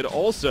Archer did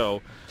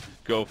also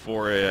go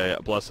for a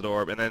Blessed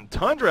Orb. And then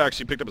Tundra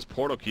actually picked up his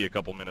Portal Key a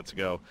couple minutes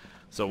ago.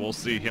 So we'll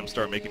see him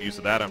start making use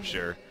of that, I'm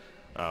sure,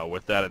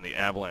 with that in the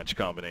Avalanche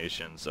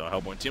combination. So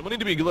Hellbourne team will need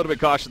to be a little bit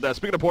cautious of that.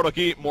 Speaking of Portal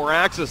Key,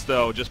 Moraxis,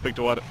 though, just picked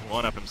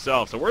one up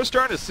himself. So we're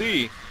starting to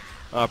see,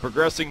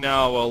 progressing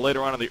now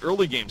later on in the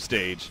early game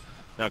stage,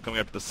 now coming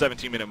up to the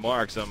 17-minute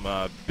mark, some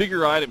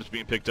bigger items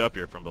being picked up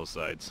here from both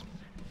sides.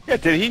 Yeah,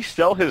 did he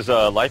sell his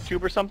life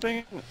tube or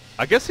something?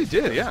 I guess he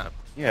did, yeah.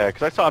 Yeah,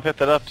 because I saw him pick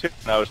that up too,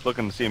 and I was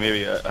looking to see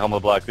maybe a Helm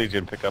of the Black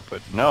Legion pick up,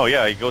 but no,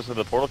 yeah, he goes to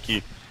the Portal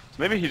Key. So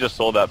maybe he just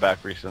sold that back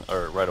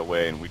right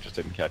away, and we just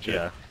didn't catch it.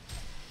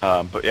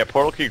 Yeah. But yeah,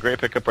 Portal Key, great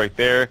pickup right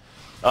there.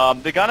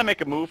 They got to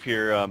make a move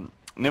here.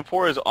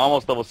 Nymphoria is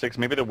almost level 6.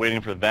 Maybe they're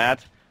waiting for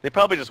that. They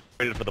probably just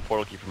waited for the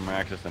Portal Key from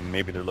Miraxis, and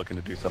maybe they're looking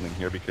to do something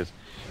here because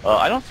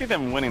I don't see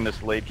them winning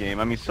this late game.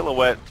 I mean,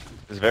 Silhouette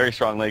is very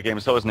strong late game,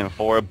 so is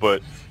Nymphoria,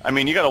 but, I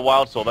mean, you got a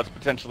Wild Soul. That's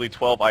potentially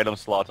 12 item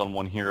slots on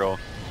one hero,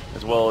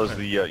 as well as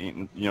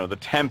the, the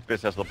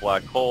Tempest as the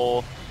Black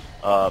Hole.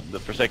 The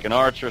Forsaken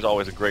Archer is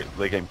always a great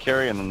late game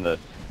carry, and then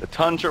the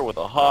Tundra with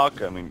a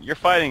Hawk. I mean, you're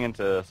fighting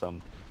into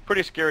some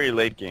pretty scary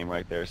late game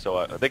right there,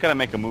 so they got to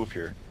make a move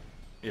here.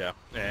 Yeah,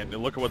 and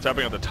look at what's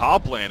happening on the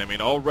top lane. I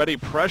mean, already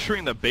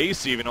pressuring the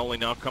base even, only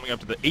now coming up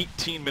to the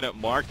 18-minute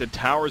mark. The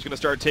tower is going to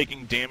start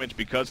taking damage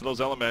because of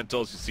those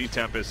elementals. You see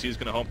Tempest, he's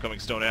going to Homecoming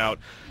Stone out.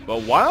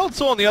 But Wild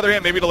Soul, on the other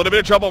hand, maybe in a little bit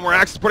of trouble.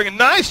 Morax is putting a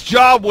nice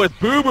job with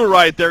Boo Boo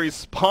right there. He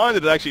spawned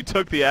it, actually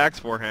took the axe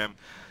for him.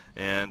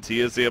 And he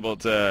is able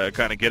to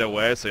kind of get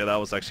away, so yeah, that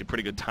was actually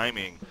pretty good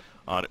timing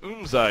on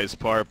Umzai's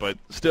part, but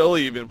still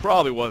even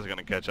probably wasn't going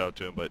to catch out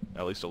to him, but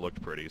at least it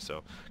looked pretty.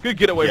 So good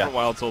getaway from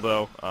Wild Soul,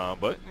 though.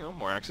 But,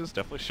 Moraxis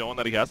definitely showing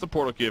that he has the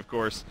Portal Key, of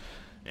course.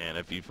 And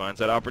if he finds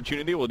that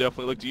opportunity, we'll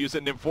definitely look to use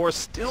it. Nymphoria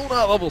still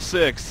not level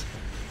 6.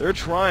 They're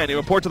trying to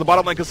import to the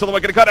bottom lane because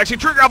Silhouette going to cut. Actually,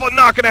 Trigger Alpha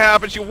not going to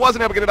happen. She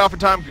wasn't able to get it off in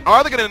time.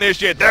 Are they going to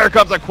initiate? There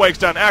comes a Quake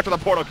Stun after the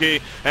Portal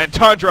Key, and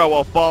Tundra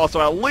will fall.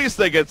 So at least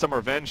they get some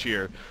revenge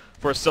here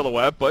for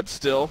Silhouette, but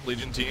still,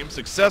 Legion team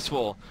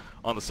successful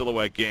on the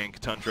Silhouette gank.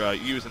 Tundra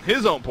using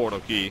his own Portal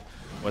Key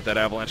with that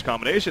Avalanche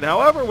combination.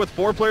 However, with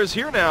 4 players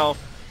here now,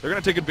 they're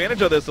going to take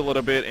advantage of this a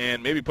little bit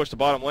and maybe push the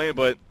bottom lane,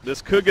 but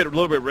this could get a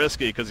little bit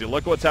risky because you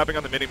look at what's happening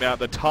on the minimap.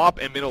 The top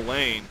and middle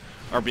lane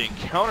are being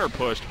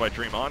counter-pushed by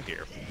DreamHoN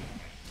here.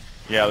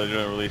 Yeah, they're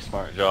doing a really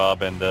smart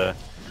job, and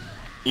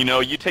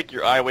you take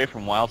your eye away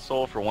from Wild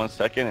Soul for 1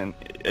 second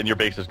and your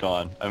base is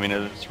gone. I mean,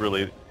 it's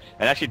really...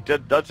 And actually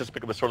does just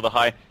pick up a Sword of the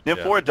High.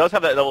 Nymphoria does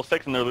have that level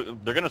 6, and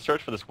they're going to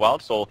search for this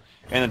Wild Soul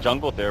in the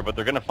jungle there, but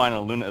they're going to find a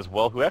Luna as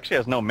well, who actually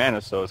has no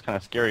mana, so it's kind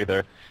of scary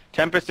there.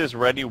 Tempest is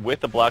ready with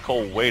the Black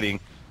Hole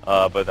waiting,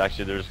 but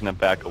actually they're just going to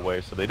back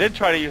away. So they did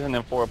try to use an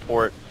Nymphoria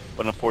port,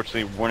 but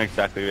unfortunately weren't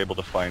exactly able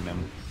to find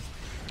them.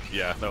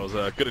 Yeah, that was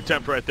a good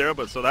attempt right there,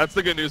 but so that's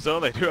the good news, though.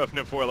 They do have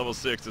Nymphoria level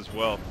 6 as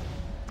well.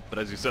 But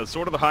as you said,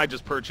 Sword of the High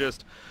just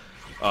purchased.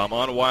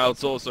 On Wild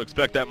Soul, so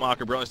expect that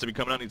Maka Brilliance to be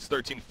coming out. Needs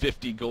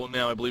 1350 gold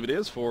now, I believe it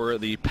is, for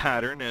the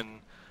pattern, and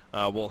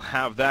we'll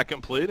have that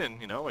complete. And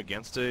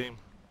against a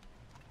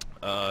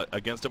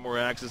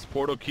Moraxis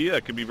Portal Key,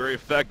 that could be very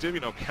effective.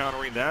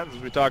 Countering that as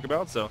we talk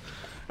about. So,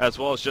 as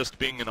well as just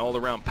being an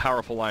all-around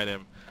powerful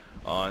item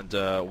on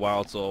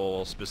Wild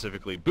Soul,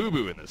 specifically Boo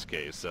Boo in this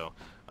case. So,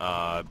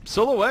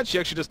 Silhouette, she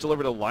actually just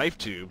delivered a life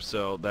tube,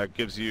 so that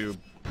gives you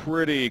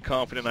pretty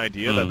confident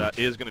idea that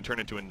is going to turn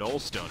into a Null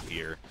Stone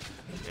here.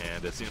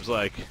 And it seems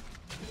like you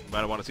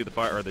might want to see the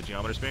fire or the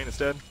Geometer's Bane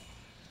instead.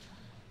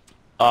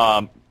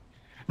 No,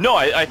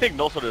 I think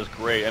Null Stone is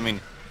great. I mean,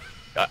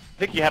 I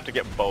think you have to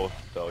get both,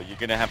 though. You're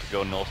going to have to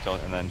go Null Stone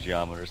and then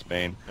Geometer's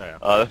Bane.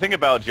 The thing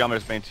about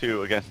Geometer's Bane,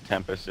 too, against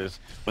Tempest is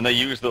when they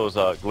use those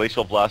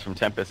Glacial Blasts from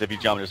Tempest, if you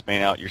Geometer's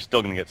Bane out, you're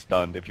still going to get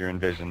stunned if you're in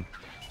Vision.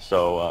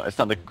 So it's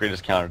not the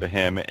greatest counter to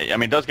him. I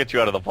mean, it does get you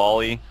out of the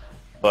volley,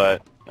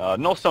 but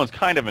no stone's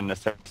kind of a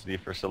necessity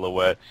for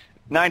Silhouette.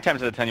 9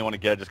 times out of 10 you want to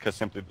get it just because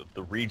simply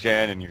the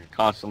regen and you're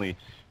constantly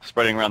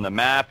spreading around the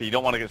map. You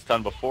don't want to get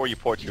stunned before you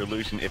port your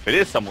illusion if it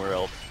is somewhere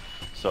else.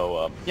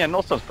 So yeah, no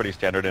stone's pretty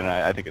standard, and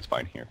I think it's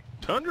fine here.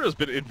 Tundra has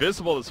been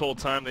invisible this whole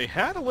time. They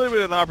had a little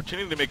bit of an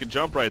opportunity to make a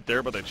jump right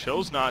there, but they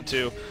chose not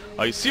to.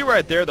 You see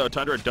right there, though,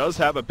 Tundra does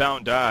have a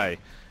bound die,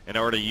 and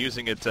already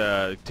using it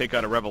to take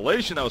out a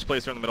Revelation that was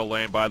placed there in the middle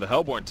lane by the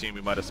Hellborn team. We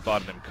might have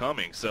spotted him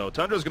coming. So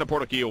Tundra's going to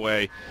portal key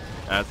away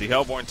as the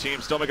Hellborn team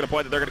still making a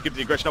point that they're going to keep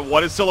the aggression. Now,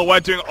 what is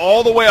Silhouette doing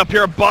all the way up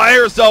here by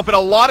herself? In a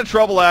lot of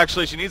trouble,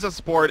 actually. She needs a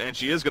support, and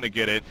she is going to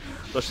get it.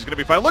 So she's going to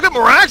be fine. Look at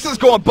Miraxis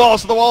going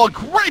balls to the wall. A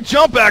great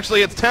jump,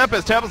 actually. It's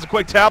Tempest. Tempest a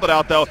quick tablet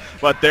out, though.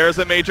 But there's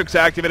a Matrix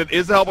activated.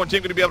 Is the Hellborn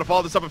team going to be able to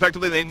follow this up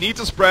effectively? They need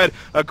to spread,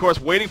 of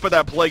course, waiting for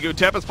that Plague.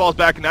 Tempest falls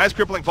back. Nice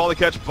crippling volley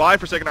catch by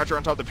Forsaken Archer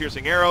on top of the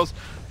piercing arrows,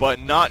 but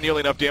not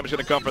nearly enough damage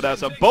going to come for that.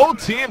 So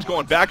both teams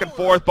going back and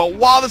forth. But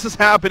while this is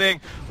happening,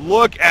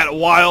 look at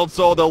Wild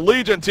Soul. The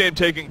Legion team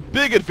taking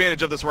big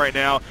advantage of this right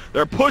now.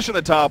 They're pushing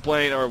the top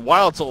lane, or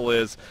Wild Soul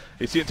is.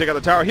 You see him take out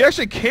the tower. He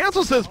actually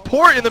cancels his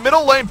port in the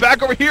middle lane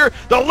back over here.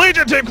 The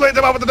Legion team cleans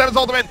him up with the Tempest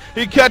ultimate.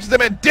 He catches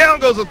him, and down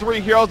goes the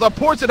 3 heroes. The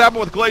ports that happen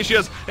with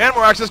Glacius and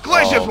Miraxis.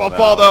 Glacius will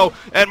fall, though,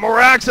 and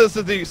Miraxis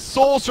is the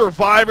sole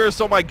survivor.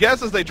 So my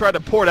guess is they tried to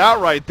port out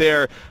right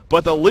there,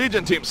 but the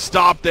Legion team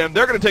stopped them.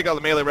 They're going to take out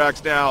the melee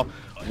racks now.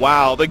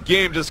 Wow, the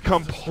game just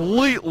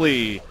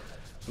completely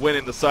went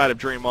in the side of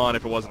DreamHoN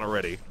if it wasn't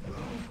already.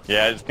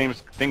 Yeah,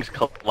 things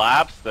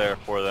collapsed there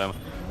for them.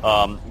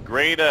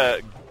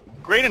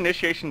 Great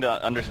initiation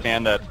to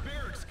understand that,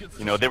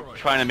 you know, they were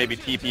trying to maybe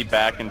TP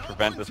back and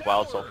prevent this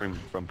Wild Soul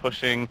from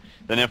pushing.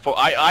 Then Info,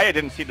 I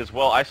didn't see it as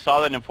well. I saw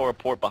that Info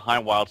report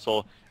behind Wild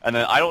Soul, and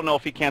then I don't know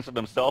if he canceled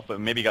himself,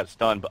 but maybe got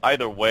stunned. But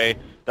either way,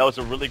 that was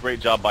a really great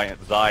job by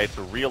Zai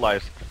to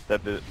realize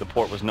that the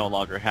port was no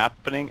longer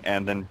happening,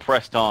 and then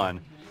pressed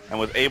on and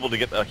was able to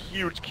get a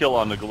huge kill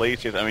on the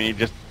Glacius. I mean, he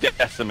just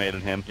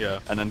decimated him. Yeah.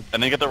 And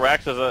then get the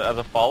Rax as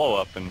a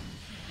follow-up. And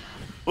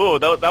ooh,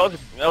 that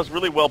was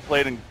really well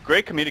played and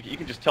great communication. You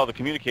can just tell the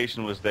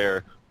communication was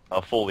there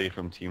fully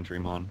from Team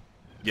DreamHoN.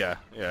 Yeah,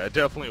 it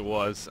definitely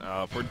was.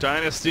 For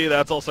Dynasty,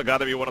 that's also got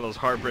to be one of those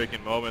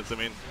heartbreaking moments. I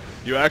mean,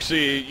 you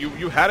actually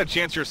you had a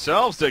chance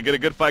yourselves to get a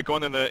good fight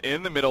going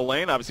in the middle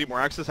lane. Obviously,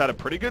 Miraxis had a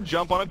pretty good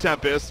jump on a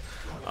Tempest,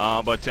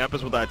 but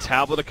Tempest with that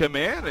Tablet of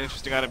Command, an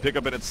interesting item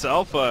pickup in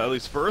itself, at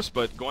least first.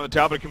 But going to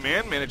Tablet of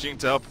Command, managing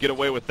to help get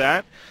away with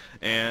that.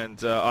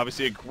 And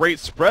obviously a great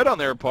spread on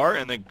their part,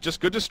 and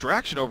just good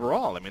distraction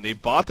overall. I mean, they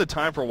bought the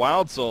time for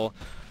Wild Soul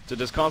to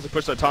just constantly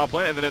push their top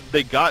lane, and then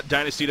they got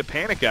Dynasty to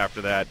panic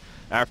after that,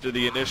 after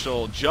the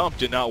initial jump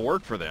did not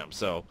work for them.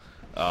 So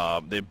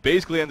they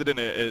basically ended in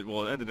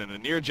a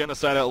near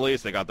genocide at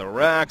least. They got the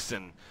Rax,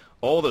 and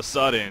all of a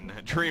sudden,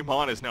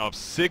 DreamHoN is now up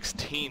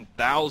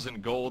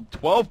 16,000 gold,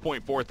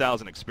 12.4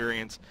 thousand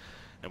experience.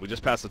 And we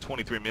just passed the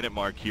 23-minute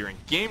mark here in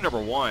game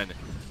number 1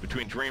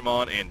 between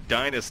DreamHoN and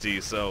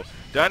Dynasty. So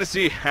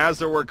Dynasty has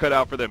their work cut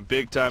out for them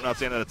big time. Not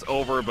saying that it's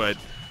over, but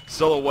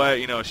Silhouette,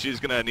 you know,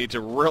 she's going to need to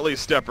really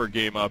step her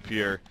game up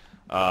here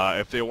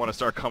if they want to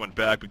start coming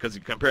back, because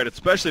you compare it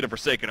especially to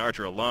Forsaken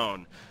Archer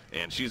alone,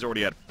 and she's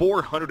already at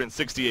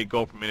 468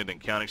 gold per minute and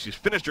counting. She's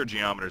finished her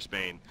Geometer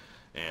Spain,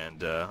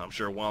 and I'm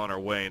sure well on her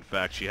way. In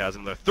fact, she has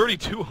another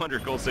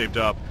 3,200 gold saved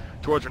up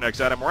towards her next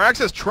item.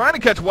 Miraxis trying to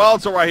catch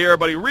Wild Soul right here,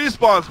 but he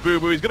respawns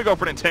Boo Boo. He's going to go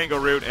for an Entangle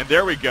route, and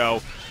there we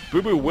go.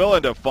 Boo Boo will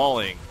end up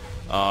falling,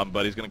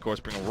 but he's going to, of course,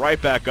 bring him right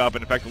back up.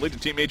 And in fact, the Legion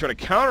team may try to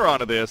counter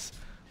onto this,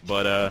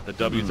 but the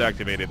W's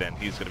activated, and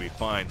he's going to be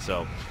fine.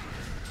 So,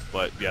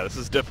 but yeah, this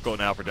is difficult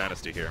now for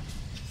Dynasty here.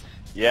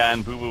 Yeah,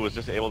 and Boo Boo was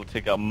just able to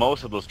take out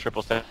most of those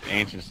triple set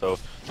Ancients. So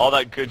all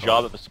that good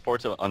job that the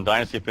supports on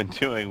Dynasty have been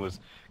doing was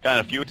kind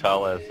of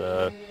futile, as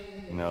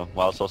you know,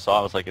 Wild Soul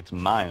saw it, was like, it's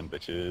mine,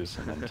 bitches,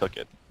 and then took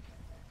it.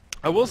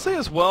 I will say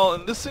as well,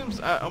 and this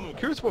seems, I'm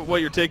curious what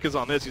your take is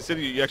on this. You said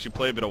you actually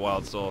play a bit of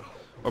Wild Soul,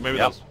 or maybe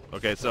yep. that was,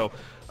 okay, so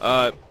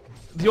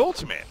the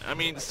ultimate. I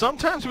mean,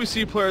 sometimes we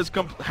see players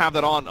have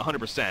that on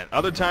 100%.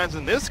 Other times,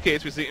 in this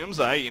case, we see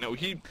Umzai, you know,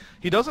 he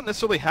doesn't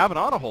necessarily have it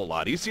on a whole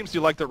lot. He seems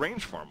to like the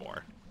range form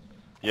more.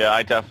 Yeah,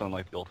 I definitely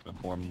like the ultimate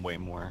form way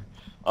more.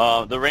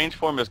 The range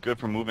form is good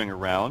for moving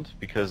around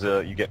because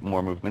you get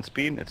more movement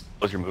speed. It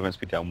slows your movement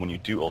speed down when you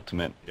do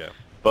ultimate. Yeah.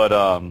 But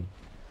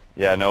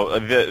yeah, no.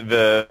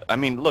 I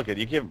mean, look,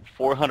 you get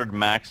 400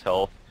 max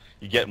health,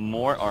 you get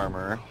more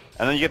armor,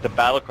 and then you get the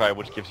battle cry,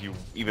 which gives you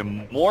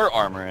even more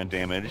armor and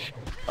damage.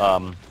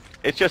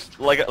 It's just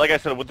like I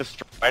said, with the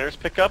Strider's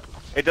pickup,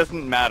 it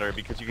doesn't matter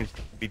because you can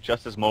be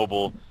just as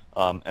mobile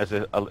as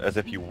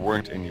if you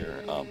weren't in your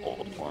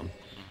old form.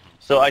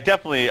 So I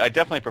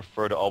definitely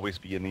prefer to always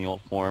be in the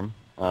old form.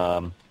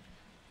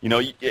 You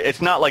know,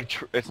 it's not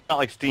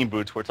like Steam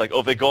Boots where it's like, oh,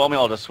 if they go on me,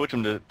 I'll just switch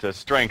them to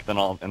strength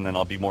and then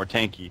I'll be more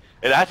tanky.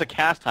 It has a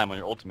cast time on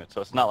your ultimate,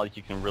 so it's not like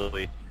you can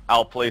really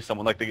outplay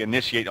someone. Like they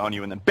initiate on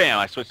you and then bam,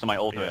 I switch to my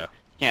ultimate. Yeah.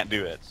 You can't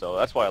do it. So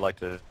that's why I like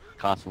to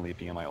constantly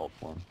be in my old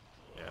form.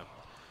 Yeah.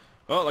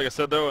 Well, like I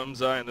said, though,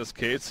 Umzai in this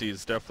case,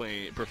 he's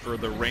definitely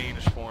preferred the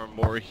range for him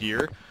more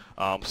here.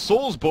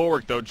 Soul's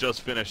Bulwark, though,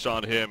 just finished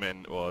on him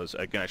and was,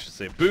 again, I should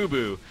say,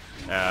 boo-boo,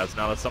 as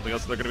now that's something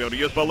else that they're going to be able to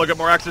use. But look at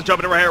Moraxis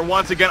jumping in right here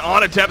once again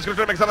on attempt. He's going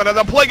to try to make something of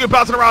the Plague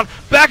bouncing around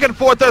back and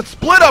forth. The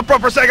split up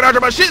front for second Archer,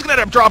 but she's going to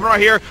end up dropping right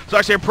here. So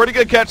actually a pretty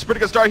good catch, pretty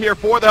good start here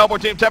for the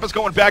Hellboy team. Tempest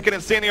going back in,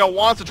 and SNDR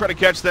wants to try to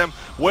catch them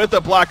with the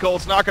Black Hole.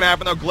 It's not going to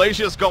happen, though.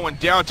 Glacius going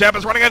down.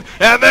 Tempest running in,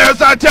 and there's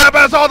the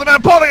Tempest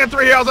Ultimate pulling in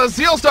 3 heroes. A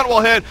Zeal Stun will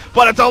hit,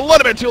 but it's a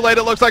little bit too late.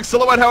 It looks like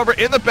Silhouette, however,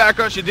 in the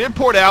background. She did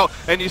port out,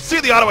 and you see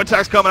the auto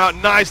attacks coming out.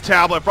 Nice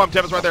tablet from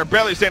Tempest right there,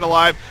 barely staying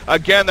alive.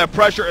 Again, the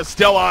pressure is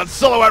still on.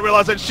 Silhouette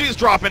realizing she's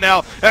dropping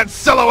now, and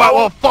Silhouette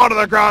will fall to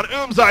the ground.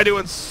 Umzai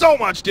doing so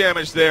much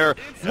damage there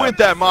with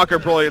that Mocker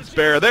Brilliant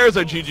Spare. There's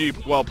a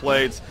GG well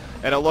played,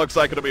 and it looks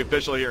like it'll be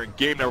official here in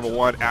game number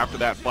 1 after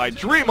that fight.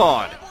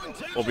 DreamHoN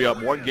will be up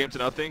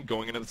 1-0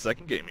 going into the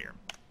second game here.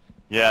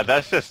 Yeah,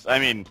 that's just, I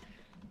mean,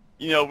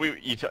 you know,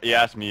 you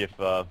asked me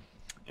if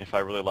I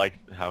really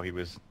liked how he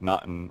was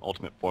not in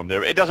ultimate form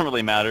there. It doesn't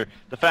really matter.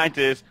 The fact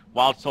is,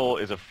 Wild Soul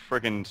is a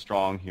friggin'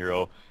 strong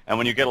hero, and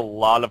when you get a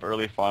lot of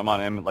early farm on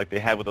him, like they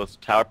had with those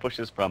tower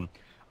pushes from,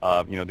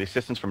 you know, the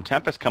assistance from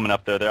Tempest coming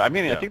up there. I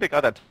mean, yeah. I think they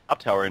got that top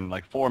tower in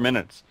like 4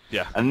 minutes.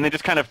 Yeah. And then they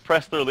just kind of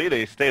pressed their lead.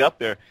 They stayed up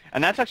there,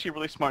 and that's actually a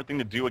really smart thing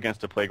to do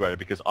against a Plague Rider,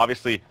 because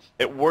obviously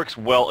it works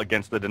well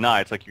against the deny.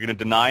 It's like you're going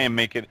to deny and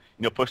make it,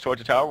 you know, push towards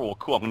the tower. Well,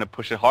 cool. I'm going to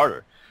push it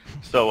harder.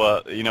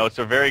 So, you know, it's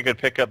a very good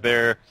pickup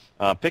there,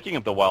 picking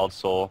up the Wild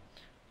Soul,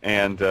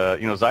 and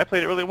you know, Zai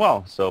played it really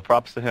well. So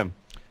props to him.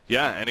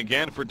 Yeah, and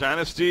again, for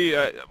Dynasty,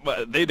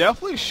 they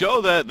definitely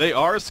show that they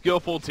are a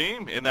skillful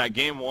team in that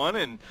Game 1,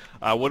 and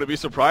I wouldn't be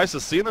surprised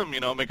to see them, you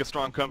know, make a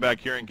strong comeback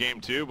here in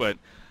Game 2, but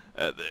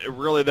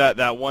really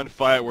that one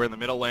fight where in the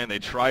middle lane they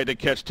tried to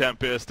catch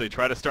Tempest, they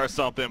tried to start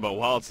something, but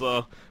while it's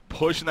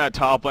pushing that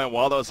top lane,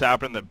 while that was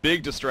happening, the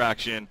big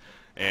distraction,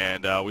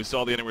 and we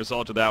saw the ending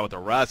result of that with the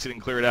rats getting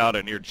cleared out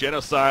and near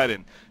genocide,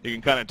 and you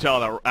can kind of tell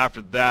that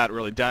after that,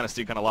 really,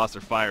 Dynasty kind of lost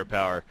their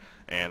firepower,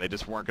 and they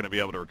just weren't going to be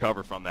able to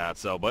recover from that.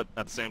 So, but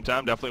at the same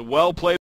time, definitely well played.